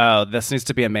like, oh, this needs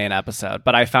to be a main episode.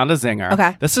 But I found a zinger.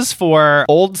 Okay. This is for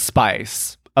Old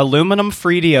Spice.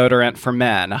 Aluminum-free deodorant for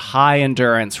men.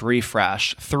 High-endurance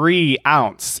refresh. 3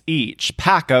 ounce each.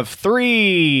 Pack of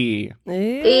 3.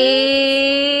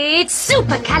 It's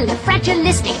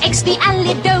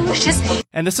supercalifragilisticexpialidocious.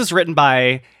 And this is written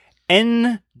by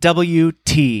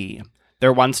NWT.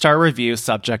 Their 1-star review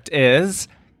subject is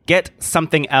Get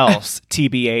Something Else,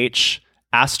 TBH.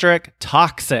 Asterisk,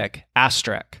 toxic,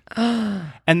 asterisk.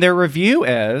 And their review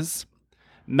is,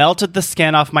 melted the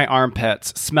skin off my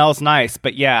armpits. Smells nice,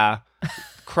 but yeah.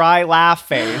 Cry, laugh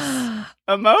face.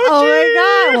 Emoji. Oh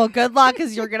my God. Well, good luck,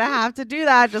 because you're going to have to do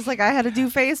that, just like I had to do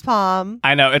facepalm.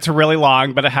 I know, it's really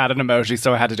long, but it had an emoji,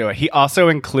 so I had to do it. He also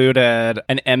included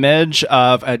an image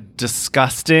of a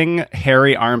disgusting,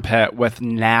 hairy armpit with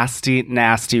nasty,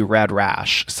 nasty red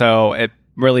rash. So it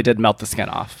really did melt the skin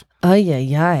off.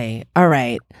 Ay. All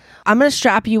right. I'm going to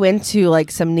strap you into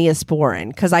like some Neosporin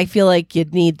because I feel like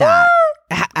you'd need that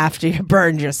after you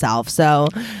burned yourself. So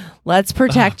let's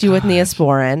protect you with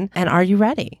Neosporin. And are you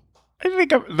ready? I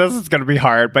think this is going to be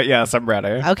hard, but yes, I'm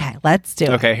ready. Okay, let's do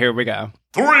it. Okay, here we go.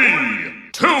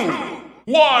 3, 2,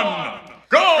 1,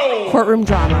 go! Courtroom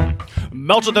drama.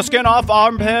 Melted the skin off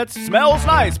armpits. Smells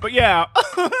nice, but yeah.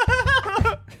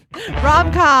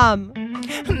 Rom-com.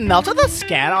 Melted the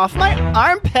skin off my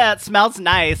armpit. Smells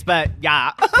nice, but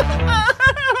yeah.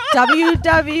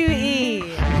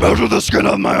 WWE. Melted the skin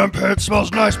off my armpit. Smells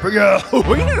nice, but yeah.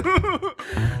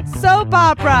 Soap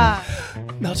opera.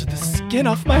 Melted the skin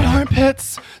off my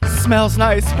armpits. Smells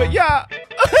nice, but yeah.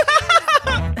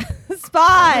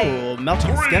 Spy. Ooh,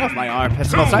 melted the skin off my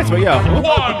armpits. Smells nice, but yeah. 1.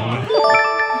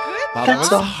 Wow, that was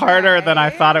harder than I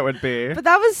thought it would be. But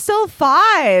that was still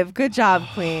 5. Good job,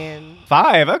 Queen.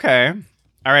 5, okay.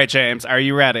 All right, James, are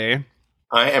you ready?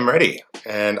 I am ready.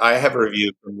 And I have a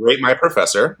review from Rate My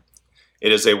Professor.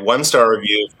 It is a 1-star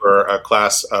review for a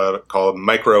class called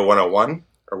Micro 101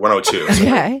 or 102.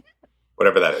 Okay.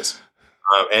 Whatever that is.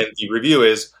 And the review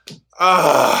is,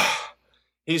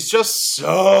 he's just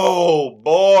so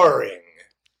boring.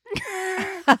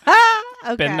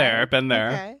 Okay. Been there.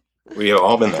 Okay. We have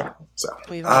all been there. So,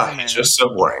 We've all been there. he's just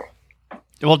so boring.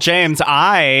 Well, James,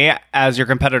 I, as your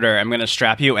competitor, am going to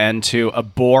strap you into a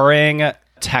boring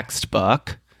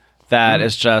textbook that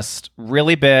is just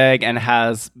really big and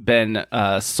has been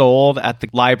sold at the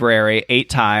library 8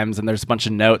 times, and there's a bunch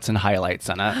of notes and highlights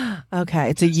in it. Okay.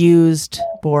 It's a used,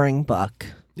 boring book.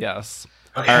 Yes.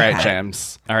 Okay. All right,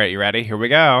 James. All right, you ready? Here we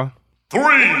go. 3,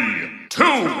 2,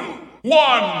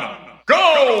 1,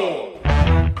 go!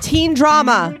 Teen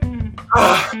drama.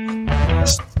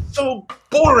 So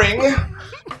boring.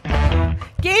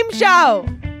 Game show.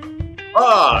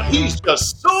 He's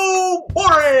just so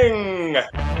boring.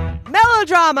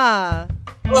 Melodrama.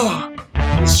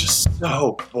 He's just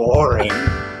so boring.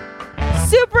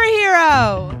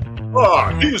 Superhero.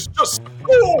 He's just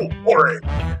so boring.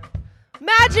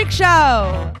 Magic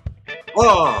show.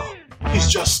 He's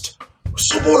just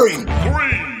so boring.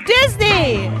 3,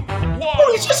 Disney. 1,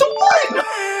 He's just so boring.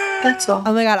 That's all.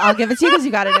 Oh my God, I'll give it to you because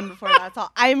you got it in before. That's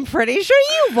all. I'm pretty sure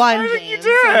you won, I think you James.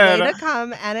 did. So way to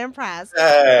come and impress.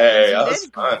 Hey, You that was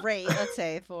did fun. great. Let's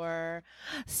say for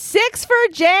 6 for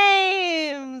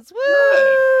James.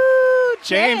 Woo!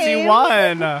 James, you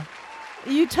won.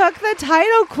 You took the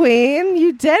title, Queen.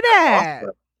 You did it. Awesome.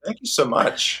 Thank you so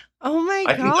much. Oh my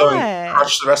I can go and God.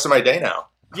 crush the rest of my day now.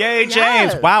 Yay,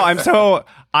 James. Yes. Wow,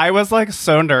 I was like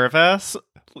so nervous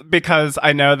because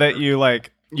I know that you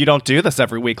don't do this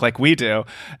every week like we do.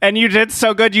 And you did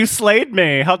so good. You slayed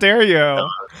me. How dare you?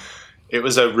 It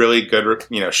was a really good,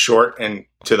 short and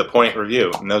to the point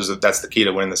review. And that's the key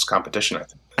to win this competition, I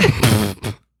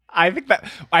think.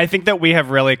 I think that we have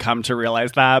really come to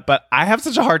realize that, but I have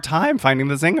such a hard time finding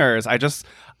the zingers.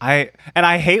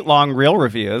 I hate long reel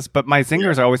reviews, but my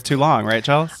zingers are always too long, right,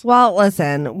 Chels? Well,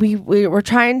 listen, we're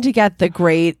trying to get the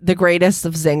greatest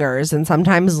of zingers, and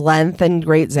sometimes length and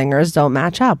great zingers don't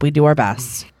match up. We do our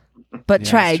best. But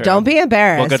Trey, don't be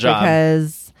embarrassed good job.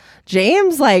 because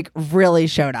James really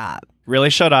showed up. Really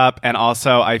showed up, and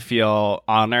also I feel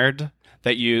honored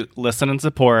that you listen and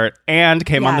support and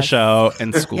came on the show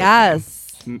in school. Yes.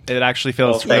 It actually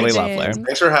feels really lovely.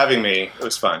 Thanks for having me. It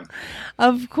was fun.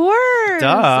 Of course.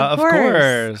 Of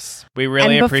course. We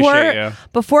really appreciate you.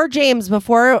 Before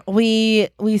we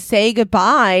say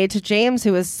goodbye to James,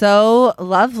 who is so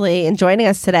lovely and joining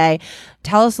us today,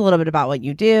 tell us a little bit about what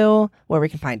you do, where we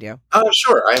can find you.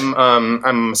 Sure. I'm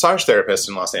a massage therapist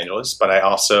in Los Angeles, but I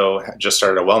also just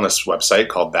started a wellness website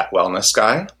called That Wellness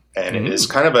Guy. And it is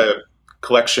kind of a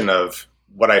collection of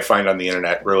what I find on the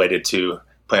internet related to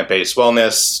plant-based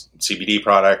wellness, CBD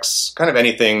products, kind of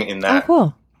anything in that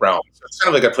realm. So it's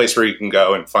kind of like a place where you can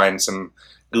go and find some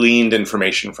gleaned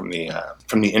information from the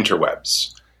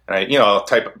interwebs. And I'll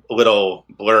type little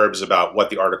blurbs about what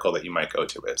the article that you might go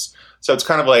to is. So it's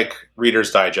kind of like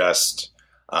Reader's Digest.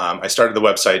 I started the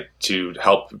website to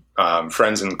help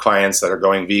friends and clients that are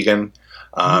going vegan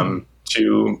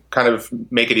to kind of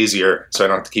make it easier so I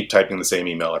don't have to keep typing the same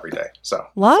email every day. So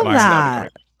love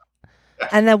that.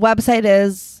 And the website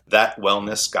is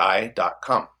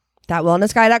thatwellnessguy.com.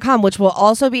 Thatwellnessguy.com, which will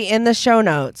also be in the show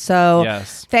notes. So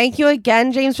thank you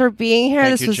again, James, for being here.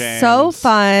 This was so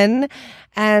fun.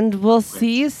 And we'll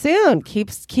see you soon.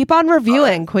 Keep on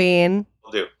reviewing, Queen.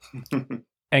 Will do.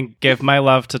 And give my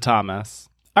love to Thomas.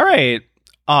 All right.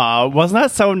 Wasn't that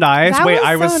so nice?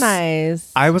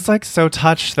 Nice. I was like so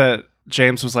touched that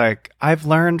James was like, I've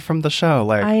learned from the show.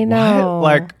 Like, I know. What?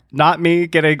 Like, not me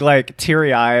getting like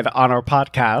teary-eyed on our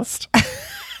podcast.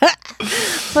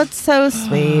 But so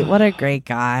sweet. What a great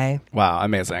guy. Wow,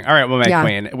 amazing. All right, well, my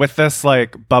queen, with this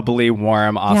like bubbly,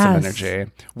 warm, awesome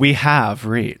energy, we have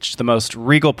reached the most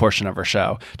regal portion of our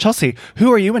show. Chelsea,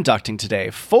 who are you inducting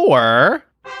today for?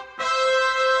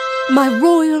 My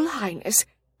Royal Highness.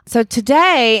 So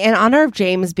today, in honor of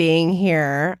James being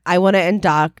here, I want to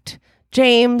induct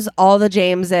James, all the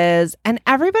Jameses, and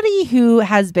everybody who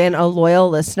has been a loyal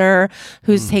listener,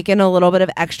 who's taken a little bit of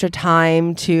extra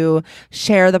time to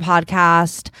share the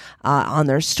podcast on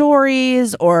their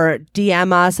stories or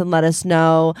DM us and let us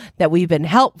know that we've been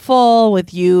helpful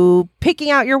with you picking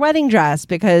out your wedding dress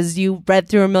because you read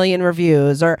through a million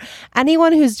reviews, or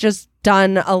anyone who's just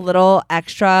done a little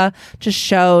extra to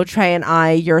show Trey and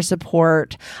I your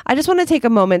support. I just want to take a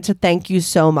moment to thank you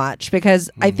so much, because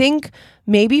I think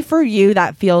maybe for you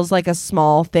that feels like a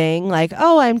small thing, like,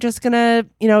 oh, I'm just gonna,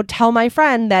 tell my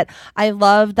friend that I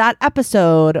love that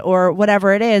episode or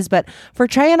whatever it is. But for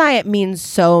Trey and I, it means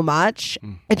so much.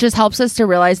 It just helps us to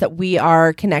realize that we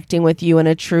are connecting with you in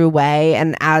a true way.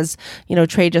 And as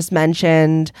Trey just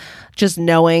mentioned, just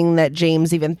knowing that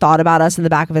James even thought about us in the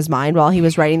back of his mind while he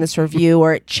was writing this review,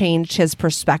 or it changed his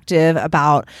perspective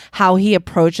about how he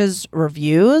approaches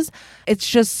reviews. It's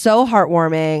just so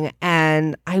heartwarming.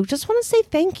 And I just want to say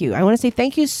thank you. I want to say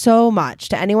thank you so much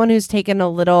to anyone who's taken a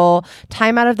little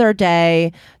time out of their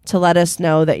day to let us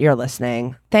know that you're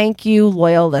listening. Thank you,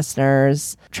 loyal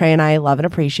listeners. Trey and I love and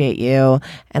appreciate you.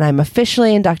 And I'm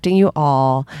officially inducting you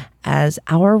all as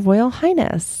our Royal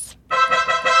Highness.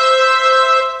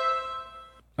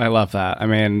 I love that. I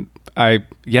mean, I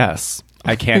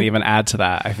can't even add to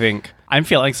that. I think I'm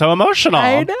feeling so emotional.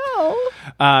 I know.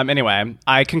 Anyway,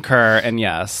 I concur, and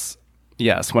yes,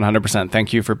 100%.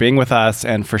 Thank you for being with us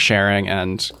and for sharing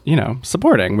and,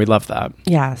 supporting. We love that.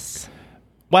 Yes.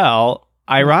 Well,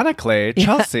 ironically,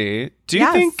 Chelsea, do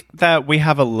you think that we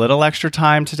have a little extra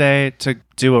time today to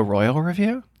do a royal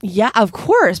review? Yeah, of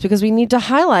course, because we need to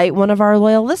highlight one of our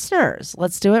loyal listeners.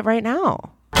 Let's do it right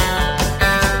now.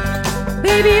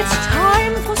 Baby, it's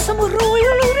time for some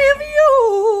royal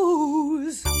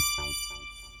reviews.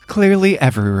 Clearly,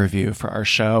 every review for our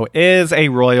show is a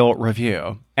royal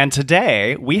review. And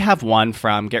today, we have one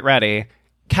from, get ready,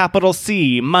 capital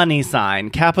C, money sign,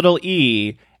 capital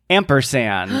E,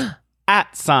 ampersand,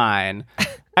 @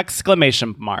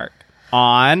 exclamation mark,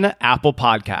 on Apple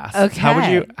Podcasts.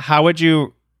 Okay. How would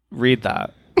you read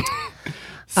that?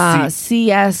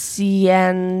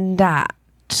 CSCN dot.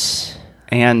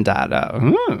 And data.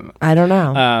 I don't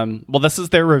know. Well, this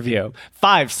is their review.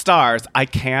 5 stars. I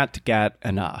can't get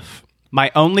enough.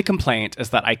 My only complaint is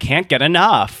that I can't get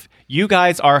enough. You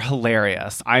guys are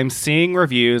hilarious. I'm seeing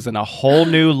reviews in a whole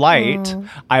new light.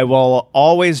 I will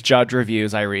always judge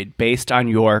reviews I read based on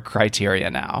your criteria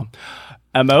now.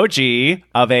 emoji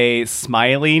of a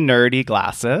smiley, nerdy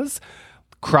glasses,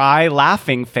 cry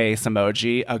laughing face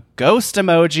emoji, a ghost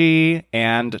emoji,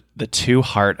 and the 2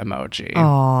 heart emoji.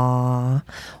 Aw.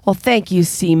 Well, thank you,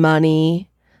 C Money.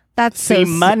 That's so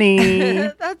money.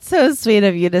 That's so sweet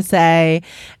of you to say,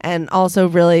 and also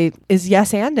really is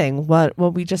yes-anding what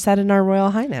we just said in our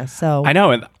Royal Highness. So I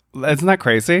know, isn't that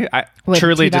crazy? I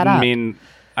truly didn't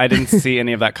I didn't see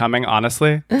any of that coming,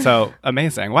 honestly. So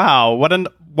amazing! Wow, what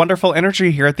a wonderful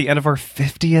energy here at the end of our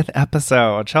 50th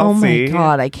episode, Chelsea. Oh my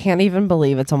God, I can't even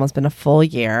believe it's almost been a full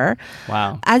year.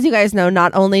 Wow. As you guys know,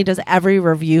 not only does every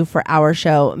review for our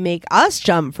show make us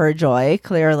jump for joy,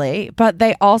 clearly, but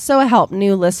they also help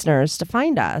new listeners to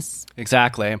find us.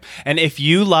 Exactly. And if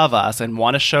you love us and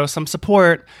want to show some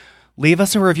support, leave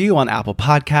us a review on Apple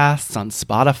Podcasts, on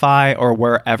Spotify, or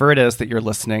wherever it is that you're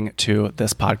listening to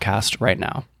this podcast right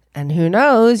now. And who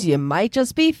knows, you might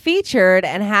just be featured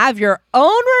and have your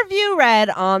own review read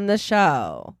on the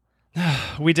show.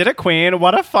 We did it, Queen.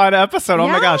 What a fun episode. Oh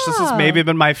my gosh, this has maybe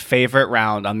been my favorite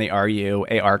round on the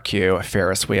RU-ARQ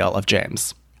Ferris wheel of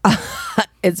James.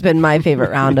 It's been my favorite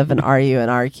round of an RU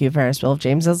and RQ Ferris wheel of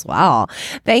James as well.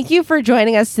 Thank you for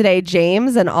joining us today,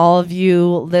 James, and all of you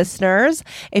listeners.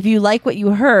 If you like what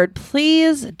you heard,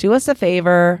 please do us a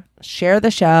favor. Share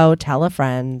the show, tell a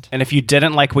friend. And if you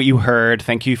didn't like what you heard,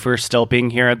 thank you for still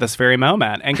being here at this very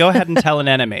moment. And go ahead and tell an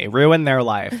enemy, ruin their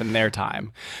life and their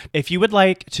time. If you would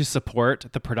like to support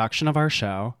the production of our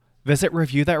show, visit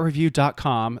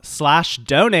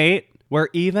reviewthatreview.com/donate, where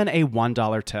even a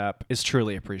 $1 tip is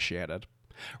truly appreciated.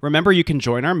 Remember, you can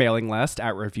join our mailing list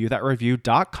at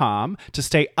reviewthatreview.com to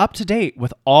stay up to date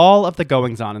with all of the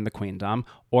goings-on in the Queendom,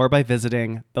 or by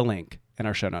visiting the link in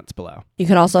our show notes below. You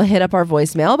can also hit up our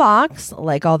voicemail box,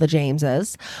 like all the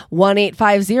Jameses,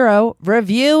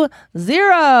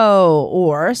 1-850-REVIEW-0,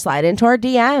 or slide into our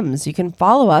DMs. You can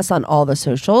follow us on all the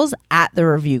socials at The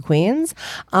Review Queens.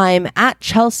 I'm at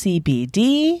Chelsea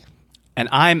BD. And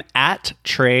I'm at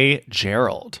Trey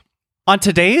Gerald. On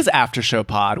today's After Show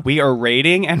Pod, we are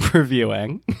rating and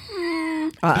reviewing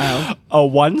a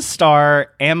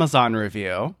 1-star Amazon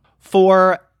review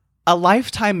for a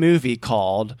Lifetime movie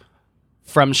called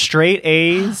From Straight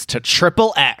A's to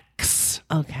Triple X.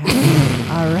 Okay.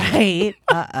 All right.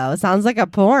 Sounds like a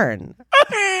porn.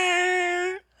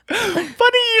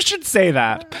 Funny you should say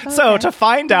that. Okay. So to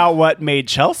find out what made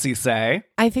Chelsea say,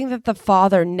 I think that the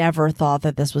father never thought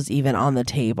that this was even on the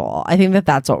table. I think that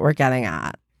that's what we're getting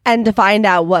at. And to find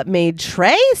out what made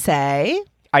Trey say,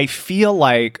 I feel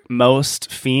like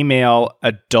most female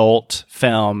adult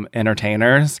film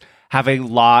entertainers have a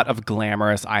lot of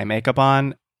glamorous eye makeup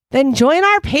on. Then join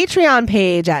our Patreon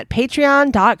page at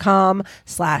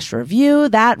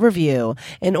patreon.com/reviewthatreview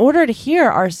in order to hear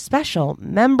our special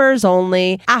members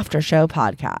only after show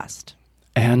podcast.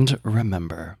 And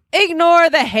remember, ignore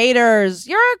the haters.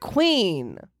 You're a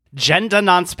queen. Gender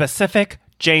non-specific,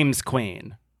 James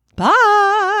Queen.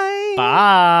 Bye.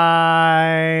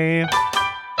 Bye.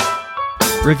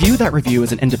 Review That Review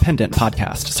is an independent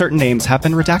podcast. Certain names have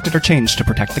been redacted or changed to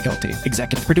protect the guilty.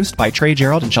 Executive produced by Trey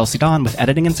Gerald and Chelsea Dawn, with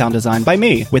editing and sound design by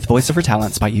me, with voiceover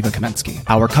talents by Eva Kamensky.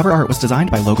 Our cover art was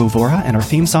designed by Logo Vora, and our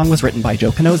theme song was written by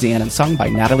Joe Kanosian and sung by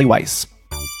Natalie Weiss.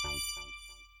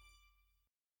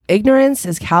 Ignorance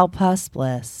is Calpus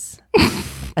bliss.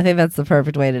 I think that's the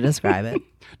perfect way to describe it.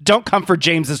 Don't come for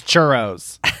James's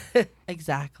churros.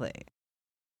 Exactly.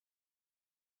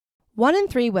 1 in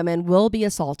 3 women will be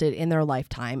assaulted in their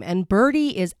lifetime, and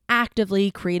Byrdie is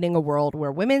actively creating a world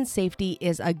where women's safety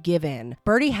is a given.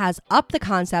 Byrdie has upped the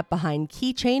concept behind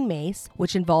Keychain Mace,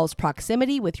 which involves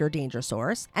proximity with your danger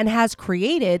source, and has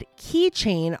created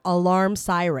Keychain Alarm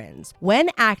Sirens. When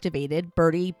activated,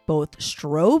 Byrdie both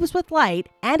strobes with light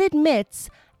and emits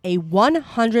a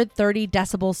 130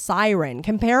 decibel siren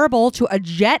comparable to a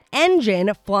jet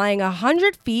engine flying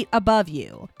 100 feet above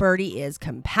you. Byrdie is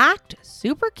compact,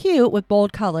 super cute with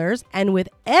bold colors, and with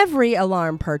every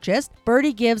alarm purchased,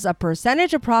 Byrdie gives a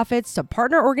percentage of profits to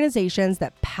partner organizations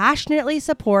that passionately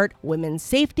support women's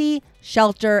safety,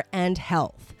 shelter, and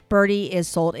health. Byrdie is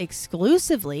sold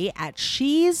exclusively at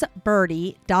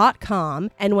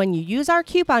shesbyrdie.com, and when you use our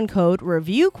coupon code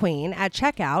ReviewQueen at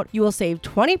checkout, you will save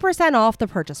 20% off the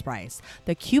purchase price.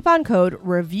 The coupon code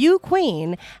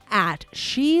ReviewQueen at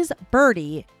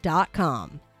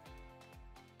shesbyrdie.com.